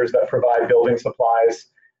different vendors that provide building supplies,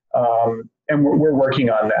 and we're working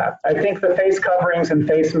on that. I think the face coverings and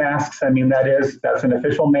face masks, that's an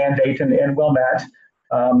official mandate in Wilmette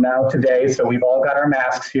now today, so we've all got our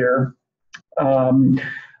masks here.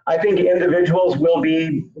 I think individuals will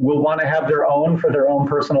want to have their own for their own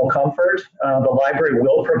personal comfort. The library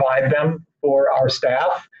will provide them for our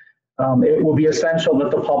staff. It will be essential that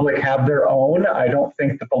the public have their own. I don't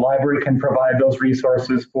think that the library can provide those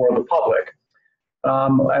resources for the public.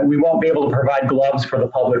 And we won't be able to provide gloves for the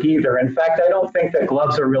public either. In fact, I don't think that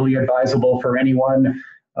gloves are really advisable for anyone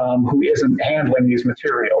who isn't handling these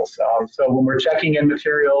materials. So when we're checking in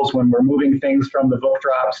materials, when we're moving things from the book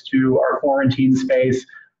drops to our quarantine space,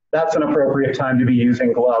 that's an appropriate time to be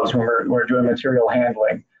using gloves when we're doing material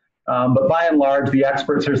handling. But by and large, the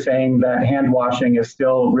experts are saying that hand washing is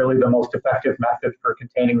still really the most effective method for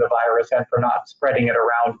containing the virus and for not spreading it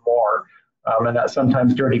around more. And that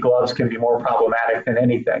sometimes dirty gloves can be more problematic than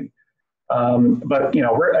anything. But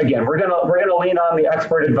we're gonna lean on the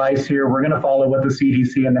expert advice here. We're gonna follow what the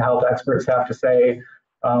CDC and the health experts have to say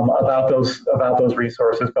about those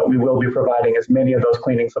resources. But we will be providing as many of those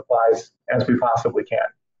cleaning supplies as we possibly can.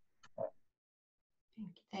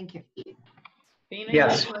 Thank you. Bina,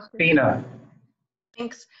 Yes, Bina.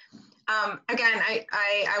 Thanks. Again,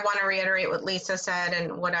 I want to reiterate what Lisa said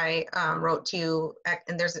and what I wrote to you.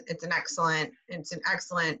 And it's an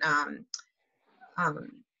excellent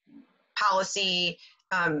policy,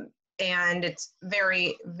 and it's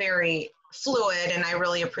very, very fluid, and I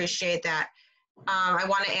really appreciate that. I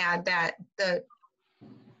want to add that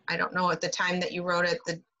I don't know at the time that you wrote it,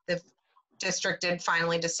 the district did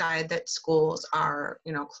finally decide that schools are,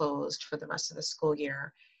 closed for the rest of the school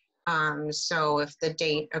year. So if the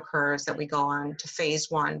date occurs that we go on to phase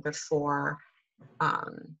 1 before,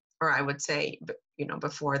 or I would say,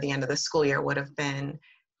 before the end of the school year would have been,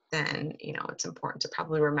 then, it's important to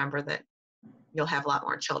probably remember that you'll have a lot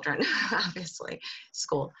more children, obviously,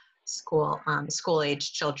 school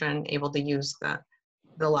age children able to use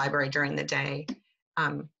the library during the day.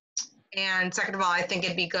 And second of all, I think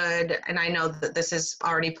it'd be good, and I know that this is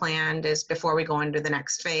already planned, is before we go into the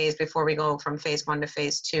next phase, before we go from phase 1 to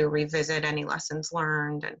phase 2, revisit any lessons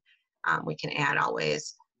learned, and we can add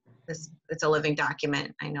always, it's a living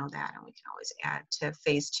document, I know that, and we can always add to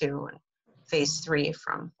phase 2 and phase 3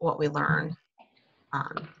 from what we learn,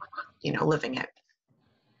 living it.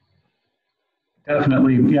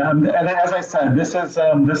 Definitely, yeah. And as I said, this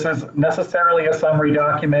is necessarily a summary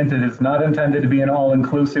document. It is not intended to be an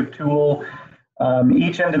all-inclusive tool.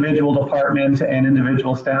 Each individual department and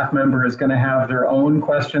individual staff member is going to have their own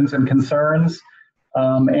questions and concerns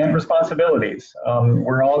and responsibilities.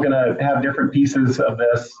 We're all going to have different pieces of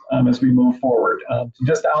this as we move forward. To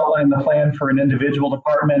just outline the plan for an individual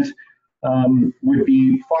department would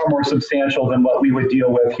be far more substantial than what we would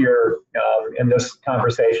deal with here in this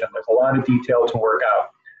conversation. There's a lot of detail to work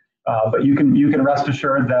out. But you can rest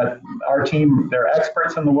assured that our team, they're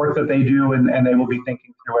experts in the work that they do, and they will be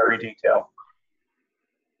thinking through every detail.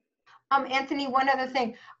 Anthony, one other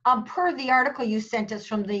thing. Per the article you sent us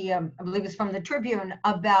from the, I believe it's from the Tribune,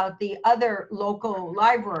 about the other local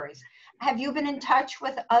libraries, have you been in touch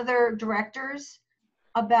with other directors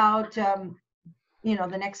about the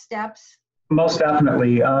next steps? Most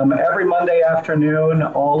definitely. Every Monday afternoon,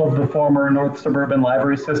 all of the former North Suburban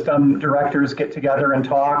Library System directors get together and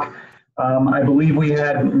talk. I believe we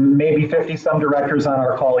had maybe 50-some directors on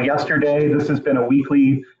our call yesterday. This has been a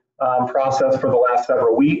weekly process for the last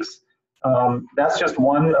several weeks. That's just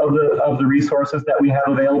one of the resources that we have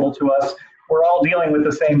available to us. We're all dealing with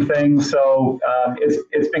the same thing, so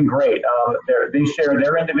it's been great. They share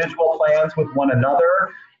their individual plans with one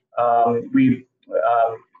another.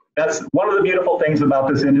 That's one of the beautiful things about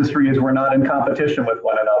this industry is we're not in competition with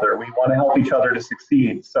one another. We want to help each other to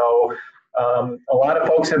succeed. So a lot of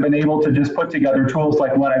folks have been able to just put together tools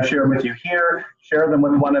like what I've shared with you here, share them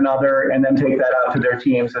with one another, and then take that out to their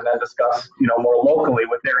teams and then discuss, more locally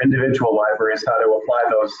with their individual libraries how to apply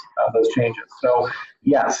those changes. So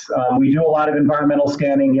yes, we do a lot of environmental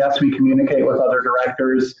scanning. Yes, we communicate with other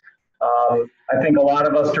directors. I think a lot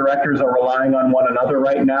of us directors are relying on one another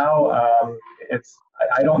right now.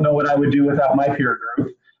 I don't know what I would do without my peer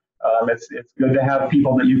group. It's good to have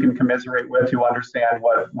people that you can commiserate with who understand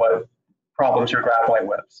what problems you're grappling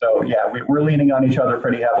with. So yeah, we're leaning on each other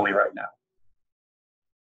pretty heavily right now.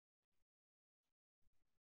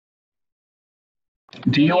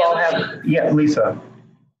 Do you all have, yeah, Lisa?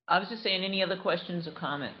 I was just saying, any other questions or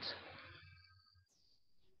comments?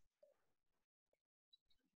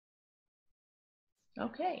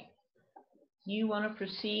 Okay. You want to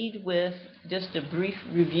proceed with just a brief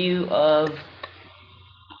review of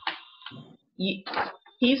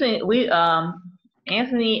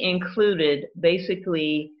Anthony included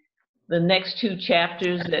basically the next 2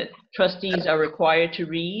 chapters that trustees are required to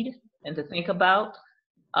read and to think about.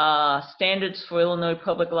 Standards for Illinois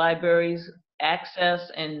Public Libraries,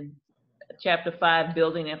 access, and Chapter 5,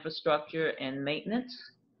 building infrastructure and maintenance.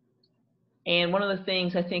 And one of the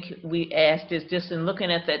things I think we asked is just in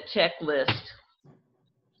looking at that checklist,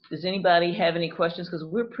 does anybody have any questions? Because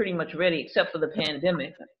we're pretty much ready, except for the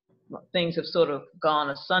pandemic. Things have sort of gone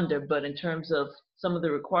asunder, but in terms of some of the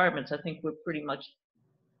requirements, I think we're pretty much,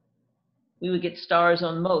 we would get stars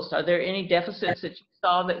on most. Are there any deficits that you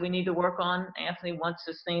saw that we need to work on, Anthony, once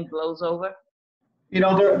this thing blows over? There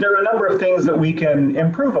are a number of things that we can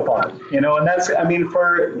improve upon, and that's,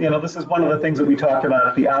 this is one of the things that we talked about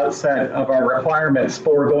at the outset of our requirements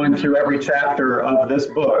for going through every chapter of this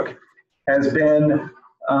book has been,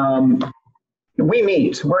 we're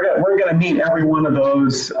going to meet every one of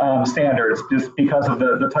those standards just because of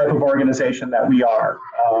the type of organization that we are.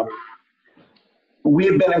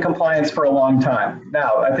 We've been in compliance for a long time.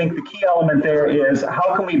 Now, I think the key element there is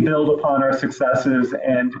how can we build upon our successes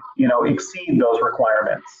and, exceed those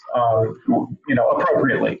requirements,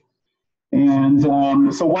 appropriately. And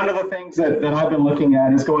so one of the things that I've been looking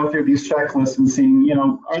at is going through these checklists and seeing,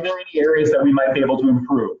 are there any areas that we might be able to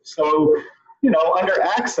improve? So, under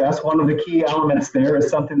access, one of the key elements there is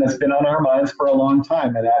something that's been on our minds for a long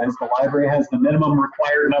time, and that is the library has the minimum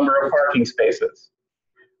required number of parking spaces.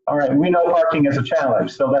 All right, we know parking is a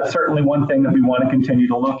challenge, so that's certainly one thing that we want to continue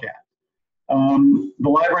to look at. The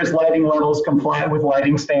library's lighting levels comply with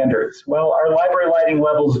lighting standards. Well, our library lighting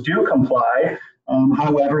levels do comply.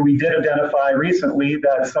 However, we did identify recently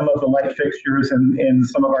that some of the light fixtures in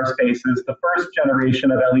some of our spaces, the first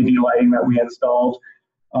generation of LED lighting that we installed,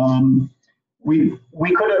 we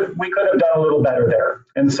could have done a little better there.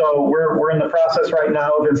 And so we're in the process right now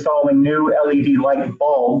of installing new LED light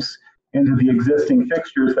bulbs into the existing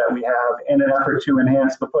fixtures that we have in an effort to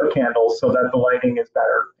enhance the foot candles so that the lighting is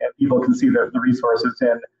better and people can see the resources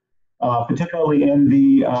in, particularly in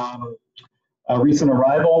the recent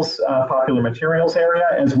arrivals, popular materials area,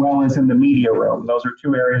 as well as in the media room. Those are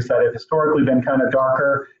two areas that have historically been kind of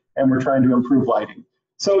darker, and we're trying to improve lighting.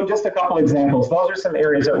 So just a couple examples. Those are some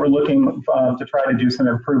areas that we're looking to try to do some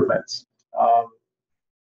improvements.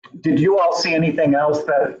 Did you all see anything else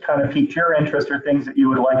that kind of piqued your interest or things that you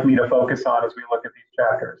would like me to focus on as we look at these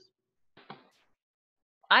chapters?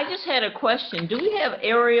 I just had a question. Do we have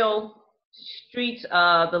aerial streets?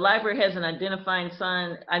 The library has an identifying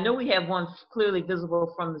sign. I know we have one clearly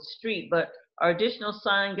visible from the street, but are additional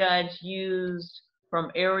sign guides used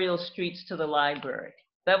from aerial streets to the library?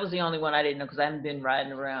 That was the only one I didn't know because I haven't been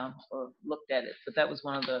riding around or looked at it, but that was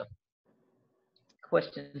one of the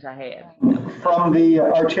questions I had. From the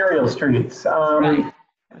arterial streets. Right.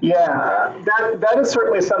 Yeah, that is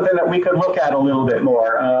certainly something that we could look at a little bit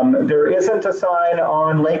more. There isn't a sign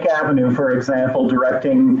on Lake Avenue, for example,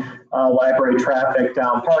 directing library traffic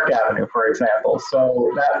down Park Avenue, for example.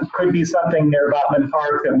 So that could be something near Botman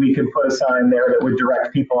Park that we could put a sign there that would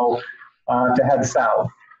direct people to head south.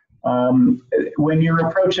 When you're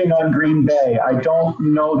approaching on Green Bay, I don't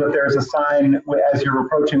know that there's a sign as you're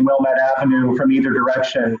approaching Wilmette Avenue from either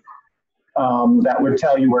direction that would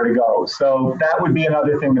tell you where to go. So that would be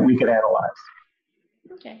another thing that we could analyze.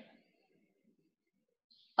 Okay.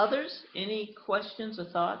 Others, any questions or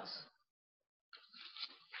thoughts?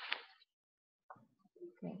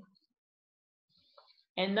 Okay.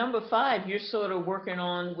 And number 5, you're sort of working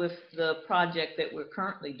on with the project that we're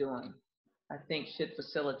currently doing. I think should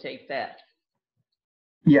facilitate that.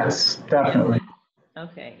 Yes, definitely.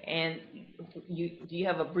 Okay, and do you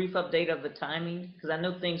have a brief update of the timing? Because I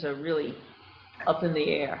know things are really up in the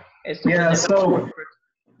air. Yeah, so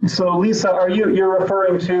Lisa, you're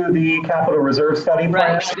referring to the Capital Reserve Study plan?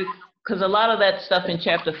 Right, because a lot of that stuff in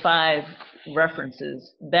Chapter 5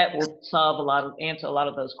 references, that will answer a lot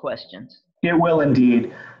of those questions. It will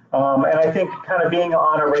indeed. And I think kind of being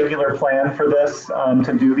on a regular plan for this,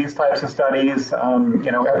 to do these types of studies,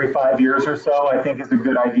 every 5 years or so, I think is a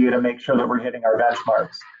good idea to make sure that we're hitting our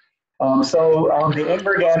benchmarks. The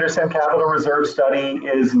Ingberg Anderson Capital Reserve Study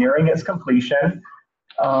is nearing its completion.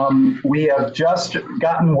 We have just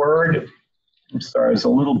gotten word, I'm sorry, there's a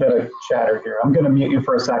little bit of chatter here. I'm going to mute you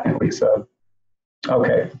for a second, Lisa.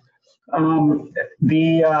 Okay.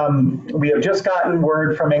 We have just gotten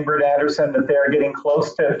word from Ingrid Anderson that they're getting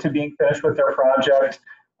close to being finished with their project.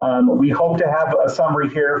 We hope to have a summary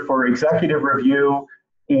here for executive review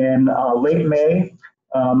in late May.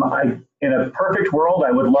 In a perfect world,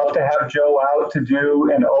 I would love to have Joe out to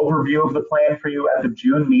do an overview of the plan for you at the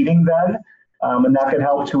June meeting then. And that could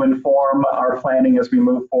help to inform our planning as we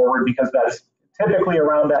move forward, because that's typically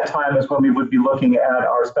around that time is when we would be looking at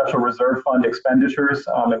our special reserve fund expenditures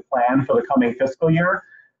and plan for the coming fiscal year.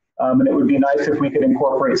 And it would be nice if we could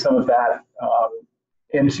incorporate some of that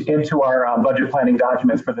into our budget planning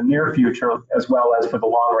documents for the near future as well as for the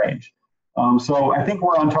long range. So I think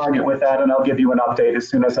we're on target with that, and I'll give you an update as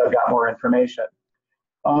soon as I've got more information.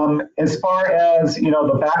 As far as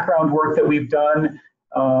the background work that we've done,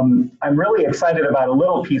 I'm really excited about a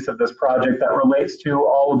little piece of this project that relates to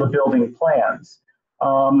all of the building plans.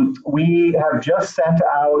 We have just sent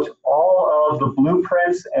out all of the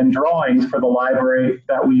blueprints and drawings for the library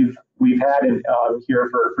that we've had in, here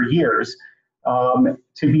for years to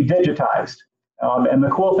be digitized. And the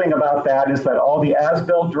cool thing about that is that all the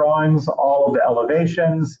as-built drawings, all of the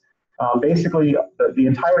elevations, basically the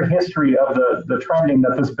entire history of the trending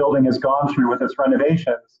that this building has gone through with its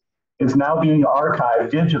renovations is now being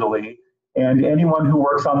archived digitally. And anyone who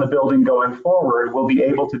works on the building going forward will be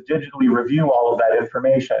able to digitally review all of that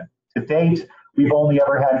information. To date, we've only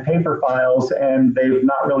ever had paper files and they've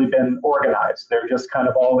not really been organized. They're just kind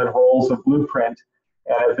of all in rolls of blueprint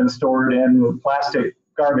and have been stored in plastic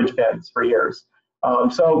garbage bins for years.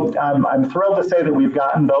 So I'm thrilled to say that we've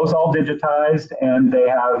gotten those all digitized and they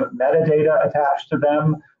have metadata attached to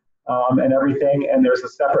them and everything. And there's a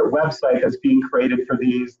separate website that's being created for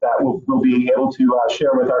these that we'll be able to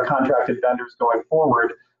share with our contracted vendors going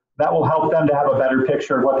forward. That will help them to have a better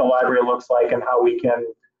picture of what the library looks like and how we can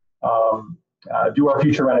do our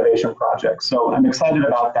future renovation projects. So I'm excited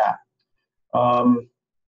about that.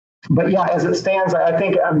 But yeah, as it stands, I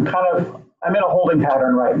think I'm in a holding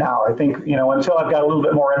pattern right now. I think, until I've got a little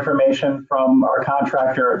bit more information from our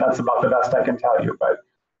contractor, that's about the best I can tell you, but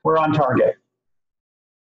we're on target.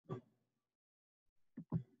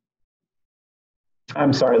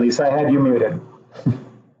 I'm sorry, Lisa, I had you muted.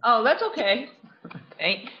 Oh, that's okay.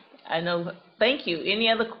 I know. Thank you. Any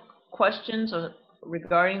other questions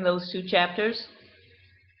regarding those two chapters?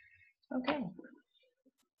 Okay.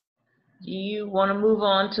 Do you want to move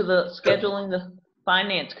on to the scheduling the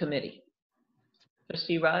Finance Committee?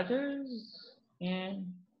 Trustee Rogers? And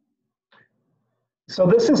so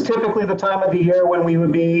this is typically the time of the year when we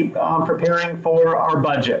would be preparing for our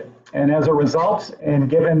budget. And as a result, and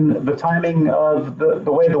given the timing of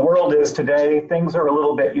the way the world is today, things are a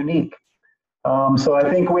little bit unique. So I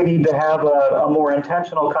think we need to have a more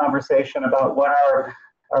intentional conversation about what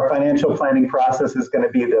our financial planning process is going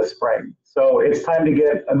to be this spring. So it's time to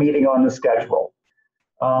get a meeting on the schedule.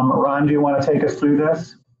 Ron, do you want to take us through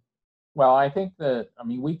this? Well, I think that,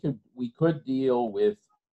 we could deal with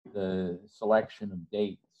the selection of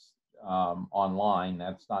dates online.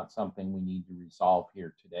 That's not something we need to resolve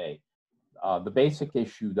here today. The basic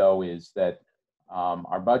issue, though, is that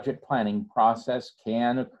our budget planning process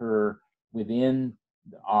can occur within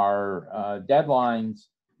our deadlines,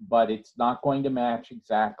 but it's not going to match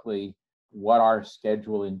exactly what our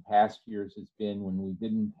schedule in past years has been when we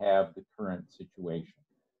didn't have the current situation.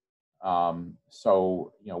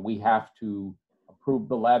 So, we have to approve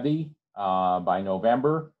the levy by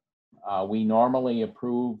November. We normally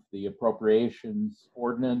approve the appropriations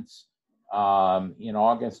ordinance in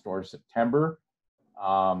August or September.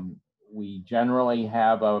 We generally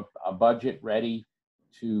have a budget ready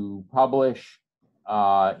to publish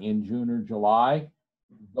in June or July.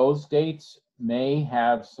 Those dates may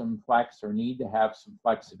have some flex or need to have some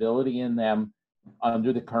flexibility in them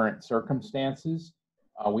under the current circumstances.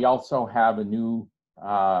 We also have a new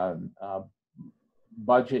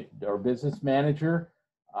budget or business manager,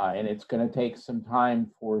 and it's going to take some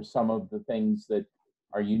time for some of the things that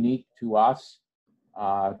are unique to us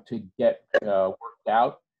to get worked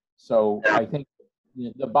out. So I think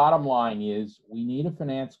the bottom line is we need a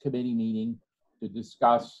finance committee meeting to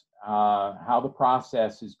discuss how the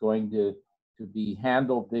process is going to be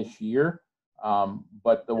handled this year.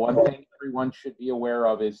 But the one thing everyone should be aware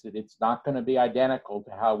of is that it's not going to be identical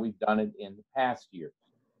to how we've done it in the past years.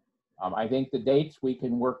 I think the dates we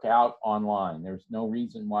can work out online. There's no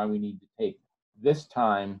reason why we need to take this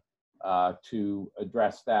time to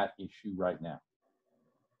address that issue right now.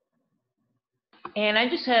 And I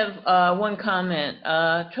just have one comment.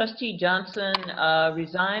 Trustee Johnson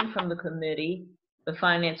resigned from the committee, the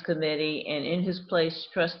Finance Committee, and in his place,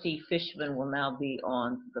 Trustee Fishman will now be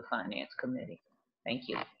on the Finance Committee. Thank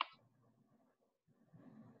you.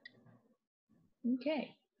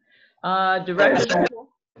 Okay. Director's report.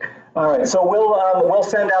 All right, so we'll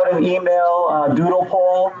send out an email doodle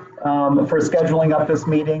poll for scheduling up this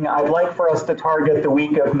meeting. I'd like for us to target the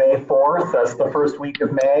week of May 4th. That's the first week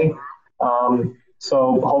of May.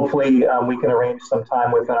 So hopefully we can arrange some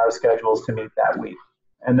time within our schedules to meet that week.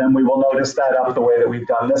 And then we will notice that up the way that we've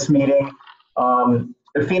done this meeting.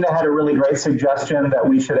 Athena had a really great suggestion that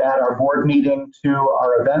we should add our board meeting to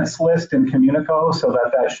our events list in Communico so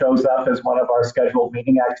that that shows up as one of our scheduled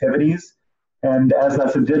meeting activities. And as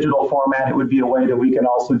that's a digital format, it would be a way that we can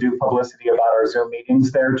also do publicity about our Zoom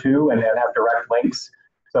meetings there too and have direct links.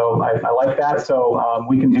 So I like that. So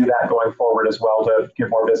we can do that going forward as well to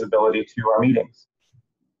give more visibility to our meetings.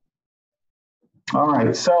 All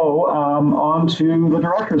right, so on to the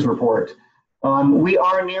director's report. We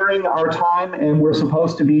are nearing our time and we're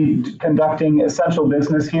supposed to be conducting essential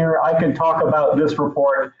business here. I could talk about this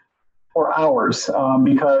report for hours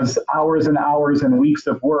because hours and hours and weeks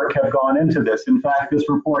of work have gone into this. In fact, this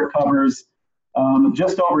report covers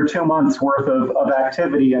just over 2 months worth of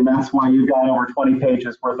activity, and that's why you've got over 20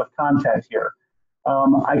 pages worth of content here.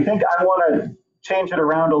 I think I want to change it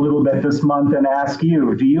around a little bit this month and ask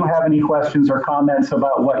you, do you have any questions or comments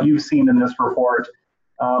about what you've seen in this report?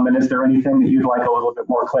 And is there anything that you'd like a little bit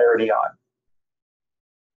more clarity on?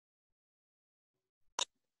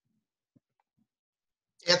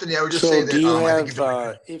 Anthony, I would just So say that do you I have, think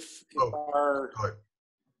if our, go ahead.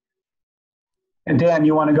 And Dan,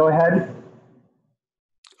 you want to go ahead?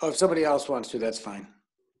 oh, if somebody else wants to, that's fine.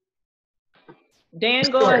 Dan,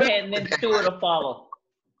 go ahead, and then Stuart will follow.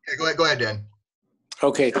 Yeah, go ahead, Dan.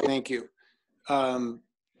 Okay, thank you.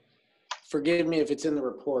 Forgive me if it's in the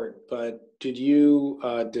report, but did you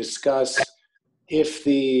discuss if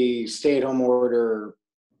the stay-at-home order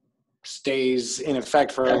stays in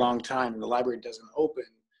effect for a long time and the library doesn't open?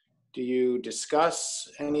 Do you discuss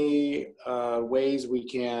any ways we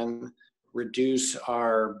can reduce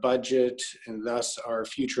our budget and thus our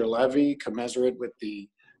future levy commensurate with the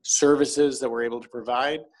services that we're able to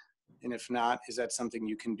provide? And if not, is that something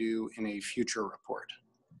you can do in a future report?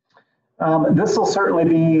 This will certainly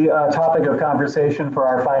be a topic of conversation for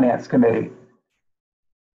our finance committee.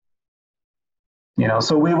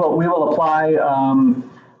 So we will apply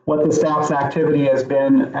what the staff's activity has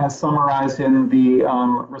been as summarized in the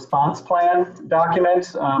response plan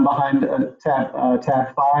document behind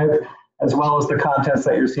tab 5, as well as the contents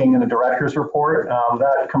that you're seeing in the director's report.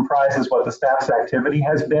 That comprises what the staff's activity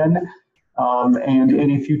has been, and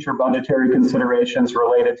any future budgetary considerations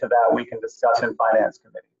related to that we can discuss in finance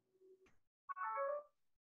committee.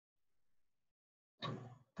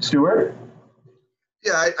 Stuart?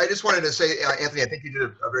 Yeah, I just wanted to say, Anthony, I think you did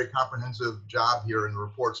a very comprehensive job here in the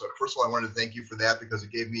report. So first of all, I wanted to thank you for that, because it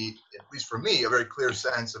gave me, at least for me, a very clear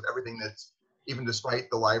sense of everything that's, even despite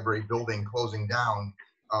the library building closing down,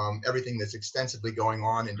 everything that's extensively going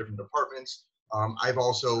on in different departments. I've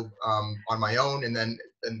also, on my own, and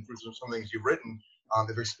through some things you've written,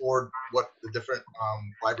 have explored what the different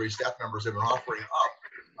library staff members have been offering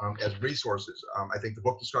up as resources. I think the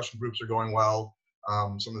book discussion groups are going well.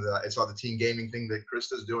 I saw the team gaming thing that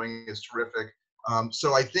Krista's doing is terrific.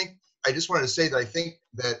 So I think, I just wanted to say that I think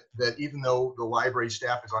that even though the library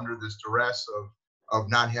staff is under this duress of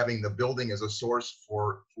not having the building as a source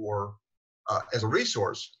as a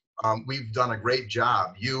resource, we've done a great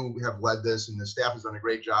job. You have led this, and the staff has done a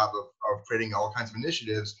great job of creating all kinds of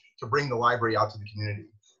initiatives to bring the library out to the community.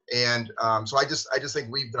 And so I just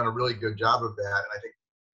think we've done a really good job of that, and I think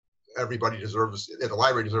everybody deserves, the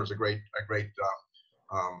library deserves a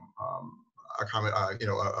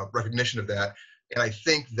recognition of that. And I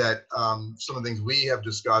think that some of the things we have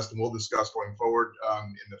discussed and we'll discuss going forward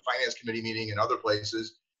in the finance committee meeting and other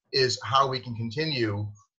places is how we can continue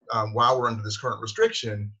while we're under this current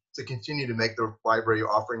restriction to continue to make the library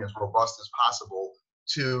offering as robust as possible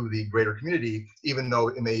to the greater community, even though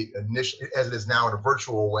it may initially, as it is now, in a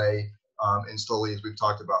virtual way, and slowly, as we've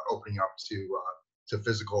talked about, opening up to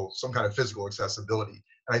some kind of physical accessibility.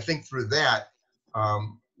 And I think through that,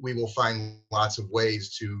 we will find lots of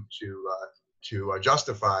ways to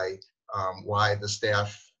justify why the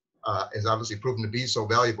staff has obviously proven to be so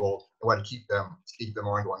valuable, and why to keep them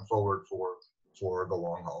on going forward for the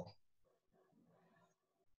long haul.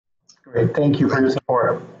 Great, thank you for your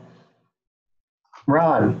support.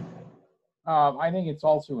 Ron? I think it's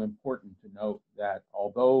also important to note that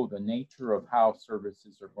although the nature of how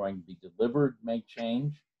services are going to be delivered may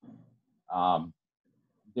change,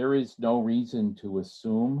 there is no reason to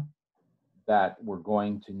assume that we're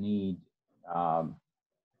going to need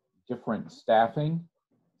different staffing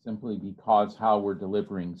simply because how we're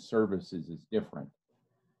delivering services is different.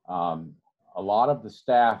 A lot of the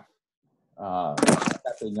staff are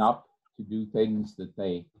stepping up to do things that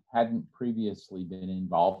they hadn't previously been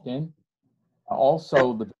involved in.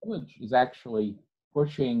 Also, the village is actually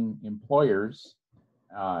pushing employers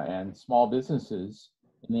and small businesses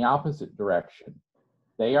in the opposite direction.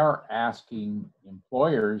 They are asking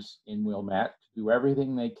employers in Wilmette to do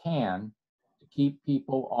everything they can to keep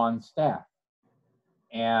people on staff.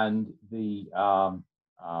 And the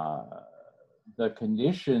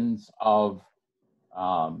conditions of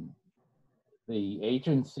the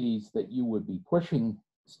agencies that you would be pushing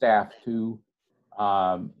staff to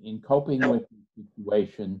in coping with the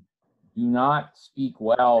situation do not speak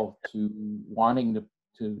well to wanting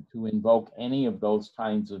to invoke any of those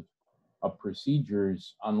kinds of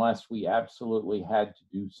procedures unless we absolutely had to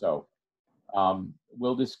do so.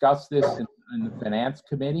 We'll discuss this in the finance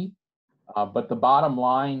committee, but the bottom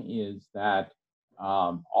line is that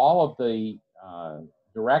all of the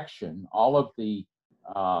direction, all of the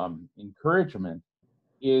encouragement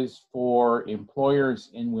is for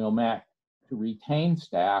employers in Wilmette to retain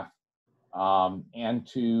staff and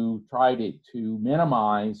to try to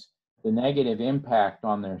minimize the negative impact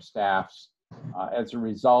on their staffs as a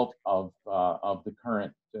result of the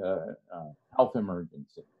current health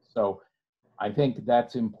emergency. So I think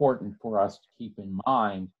that's important for us to keep in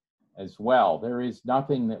mind as well. There is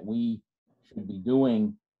nothing that we should be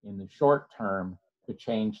doing in the short term to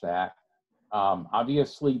change that.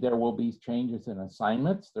 Obviously, there will be changes in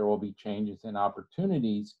assignments. There will be changes in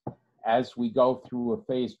opportunities as we go through a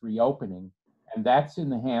phased reopening, and that's in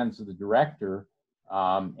the hands of the director,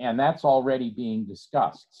 and that's already being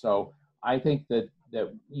discussed. So I think that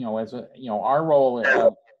as our role as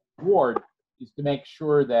a board is to make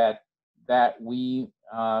sure that we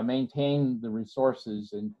maintain the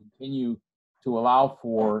resources and continue to allow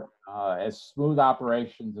for as smooth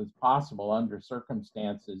operations as possible under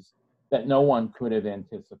circumstances that no one could have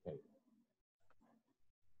anticipated.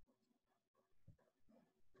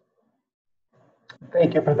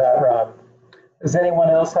 Thank you for that, Rob. Does anyone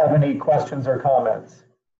else have any questions or comments?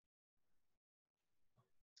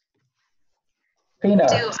 Pina.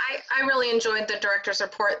 I really enjoyed the director's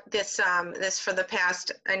report this for the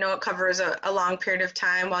past. I know it covers a long period of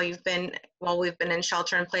time while we've been in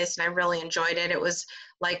shelter in place, and I really enjoyed it. It was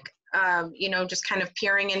like just kind of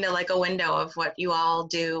peering into like a window of what you all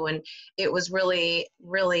do, and it was really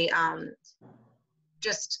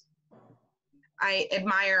just. I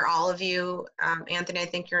admire all of you, Anthony. I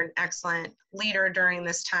think you're an excellent leader during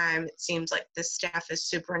this time. It seems like this staff is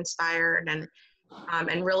super inspired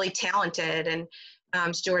and really talented. And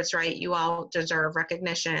Stuart's right; you all deserve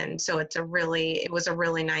recognition. So it was a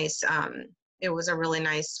really nice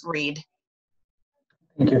read.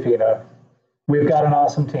 Thank you, Pina. We've got an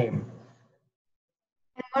awesome team.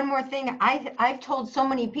 And one more thing, I've told so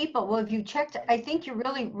many people, well, if you checked, I think you're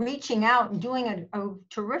really reaching out and doing a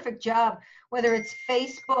terrific job, whether it's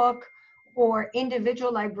Facebook or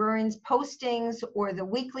individual librarians postings or the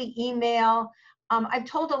weekly email. I've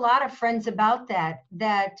told a lot of friends about that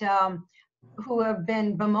who have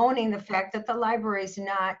been bemoaning the fact that the library is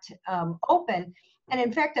not open. And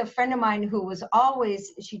in fact, a friend of mine who was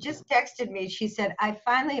she just texted me, she said, I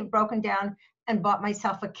finally have broken down and bought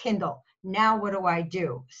myself a Kindle. Now what do I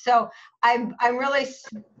do? So I'm really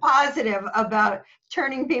positive about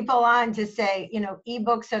turning people on to say,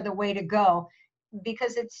 ebooks are the way to go,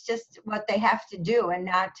 because it's just what they have to do, and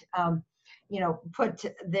not, put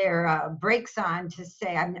their brakes on to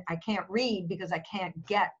say, I can't read because I can't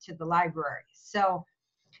get to the library. So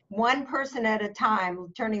one person at a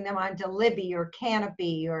time, turning them on to Libby or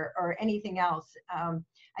Canopy or anything else.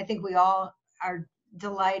 I think we all are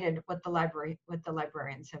delighted what the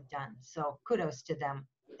librarians have done. So kudos to them.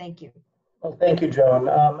 Thank you. Well, thank you, Joan.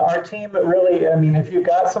 Our team really, if you've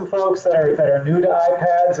got some folks that are new to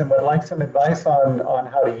iPads and would like some advice on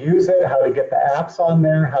how to use it, how to get the apps on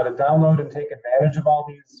there, how to download and take advantage of all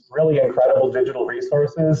these really incredible digital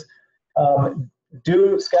resources,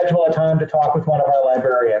 do schedule a time to talk with one of our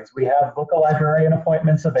librarians. We have book a librarian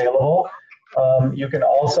appointments available. You can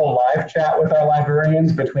also live chat with our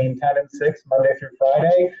librarians between 10 and 6, Monday through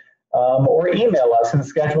Friday, or email us and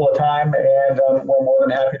schedule a time, and we're more than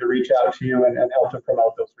happy to reach out to you and help to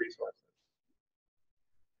promote those resources.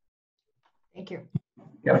 Thank you.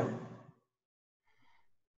 Yep.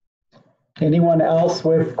 Anyone else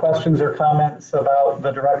with questions or comments about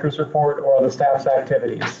the director's report or the staff's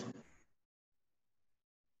activities?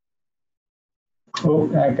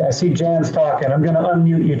 Oh, I see Jan's talking. I'm going to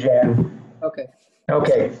unmute you, Jan. Okay.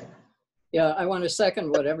 Okay. Yeah, I want to second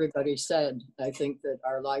what everybody said. I think that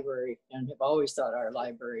our library, and have always thought our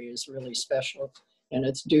library is really special, and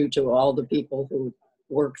it's due to all the people who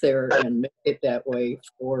work there and make it that way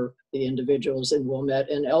for the individuals in Wilmette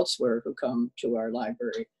and elsewhere who come to our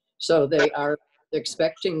library. So they are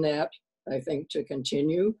expecting that, I think, to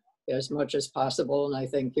continue as much as possible, and I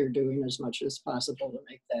think you're doing as much as possible to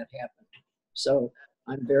make that happen. So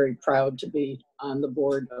I'm very proud to be on the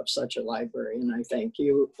board of such a library, and I thank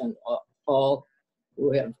you and all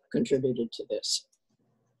who have contributed to this.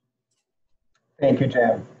 Thank you,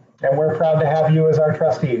 Jan. And we're proud to have you as our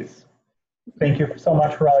trustees. Thank you so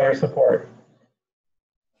much for all your support.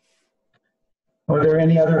 Are there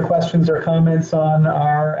any other questions or comments on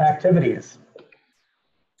our activities?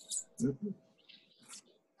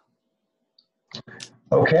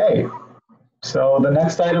 Okay. So the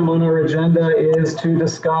next item on our agenda is to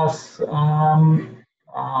discuss,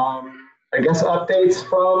 I guess, updates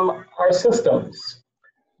from our systems.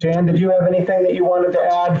 Jan, did you have anything that you wanted to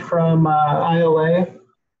add from ILA?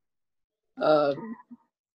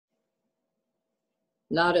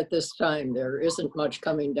 Not at this time. There isn't much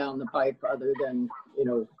coming down the pipe other than,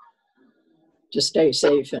 to stay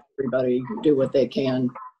safe and everybody do what they can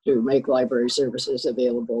to make library services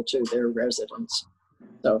available to their residents.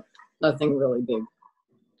 So nothing really big.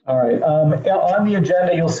 All right. On the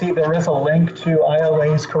agenda, you'll see there is a link to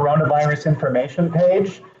ILA's coronavirus information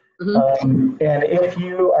page. And if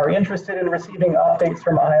you are interested in receiving updates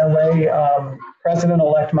from ILA,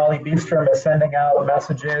 President-elect Molly Beestrom is sending out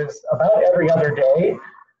messages about every other day.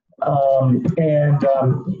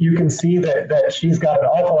 You can see that she's got an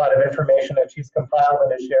awful lot of information that she's compiled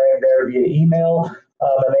and is sharing there via email.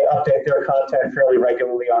 And they update their content fairly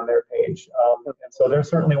regularly on their page. And so they're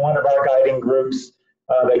certainly one of our guiding groups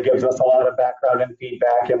that gives us a lot of background and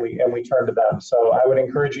feedback, and we turn to them. So I would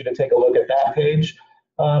encourage you to take a look at that page.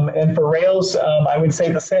 And for Rails, I would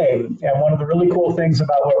say the same. And one of the really cool things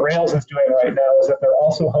about what Rails is doing right now is that they're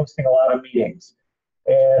also hosting a lot of meetings.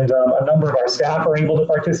 And a number of our staff are able to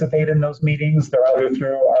participate in those meetings. They're either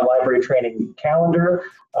through our library training calendar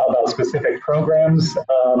about specific programs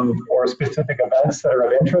or specific events that are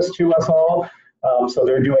of interest to us all. So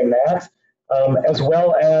they're doing that. As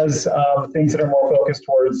well as things that are more focused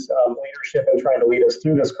towards leadership and trying to lead us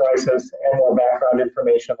through this crisis, and more background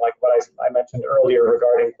information like what I mentioned earlier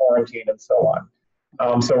regarding quarantine and so on.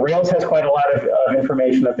 So Rails has quite a lot of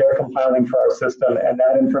information that they're compiling for our system, and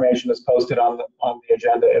that information is posted on the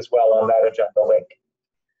agenda as well, on that agenda link.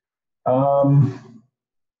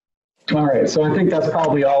 All right, so I think that's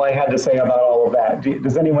probably all I had to say about all of that.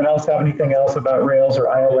 Does anyone else have anything else about Rails or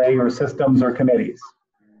ILA or systems or committees?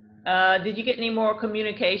 Did you get any more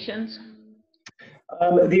communications?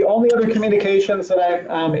 The only other communications that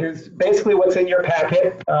I is basically what's in your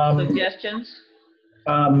packet. Suggestions?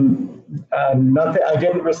 Nothing. I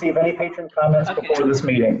didn't receive any patron comments before this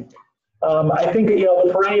meeting. I think the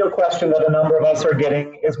perennial question that a number of us are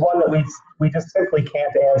getting is one that we just simply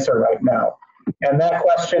can't answer right now, and that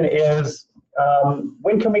question is,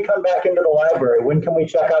 when can we come back into the library? When can we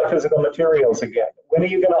check out physical materials again? When are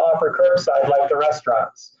you going to offer curbside like the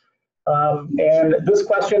restaurants? And this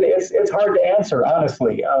question it's hard to answer,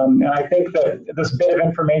 honestly. And I think that this bit of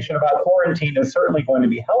information about quarantine is certainly going to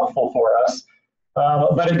be helpful for us,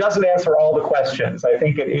 but it doesn't answer all the questions. I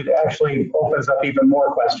think it actually opens up even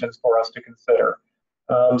more questions for us to consider.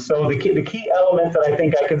 So the key element that I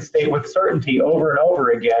think I can state with certainty over and over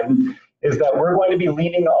again is that we're going to be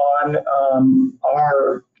leaning on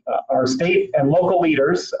our state and local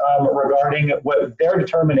leaders regarding what their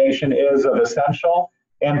determination is of essential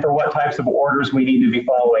and for what types of orders we need to be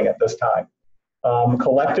following at this time.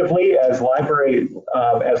 Collectively, as libraries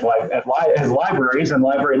and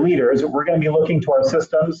library leaders, we're going to be looking to our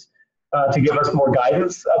systems to give us more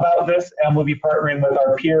guidance about this, and we'll be partnering with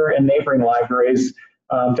our peer and neighboring libraries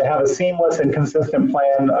to have a seamless and consistent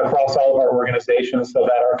plan across all of our organizations so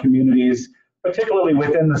that our communities, particularly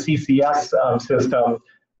within the CCS system,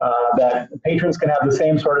 that patrons can have the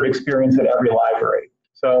same sort of experience at every library.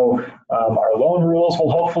 So our loan rules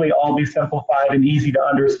will hopefully all be simplified and easy to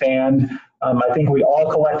understand. I think we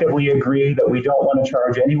all collectively agree that we don't want to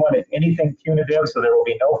charge anyone anything punitive, so there will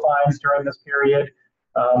be no fines during this period.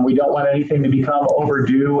 We don't want anything to become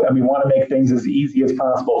overdue, and we want to make things as easy as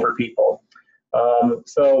possible for people.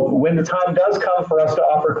 So when the time does come for us to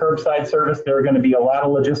offer curbside service, there are going to be a lot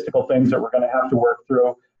of logistical things that we're going to have to work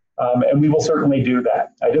through, and we will certainly do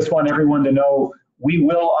that. I just want everyone to know we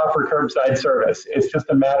will offer curbside service. It's just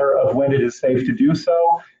a matter of when it is safe to do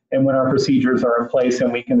so and when our procedures are in place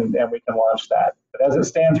and we can launch that. But as it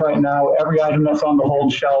stands right now, every item that's on the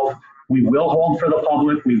hold shelf, we will hold for the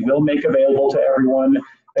public. We will make available to everyone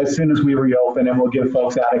as soon as we reopen, and we'll give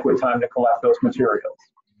folks adequate time to collect those materials.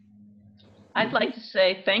 I'd like to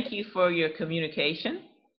say thank you for your communication.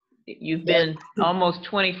 You've been almost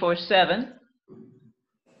 24/7.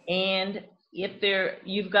 And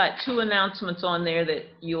you've got 2 announcements on there that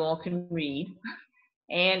you all can read.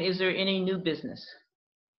 And is there any new business?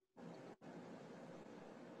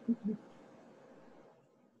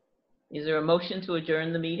 Is there a motion to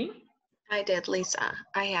adjourn the meeting? I did, Lisa.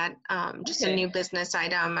 I had just a new business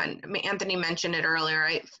item, and Anthony mentioned it earlier.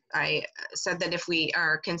 I said that if we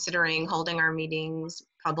are considering holding our meetings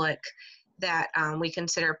public, that we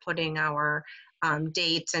consider putting our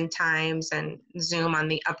dates and times and Zoom on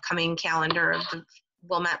the upcoming calendar of the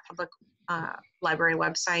Wilmette Public Library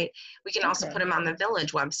website. We can also put them on the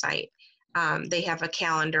Village website. They have a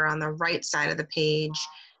calendar on the right side of the page.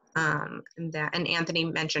 And Anthony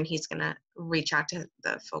mentioned he's going to reach out to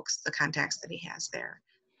the contacts that he has there.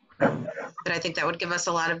 But I think that would give us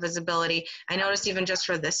a lot of visibility. I noticed even just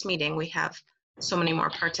for this meeting, we have so many more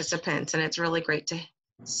participants, and it's really great to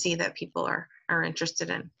see that people are interested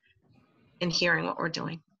in hearing what we're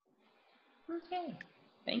doing. Okay,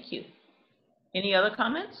 thank you. Any other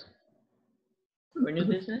comments? For new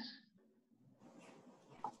business?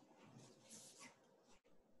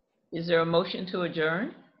 Is there a motion to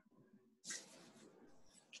adjourn?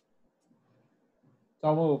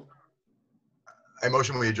 So moved. I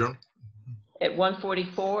motion we adjourn. At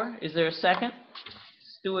 1:44, is there a second?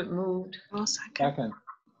 Stuart moved. Second.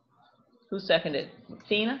 Who seconded?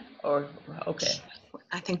 Tina or, okay.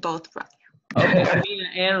 I think both. Okay, Tina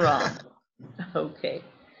and Ron. Okay.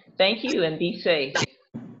 Thank you and be safe.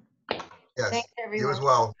 Yes, Thanks, you everyone. as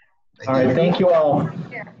well. All right, thank you all.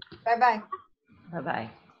 Bye-bye. Bye-bye.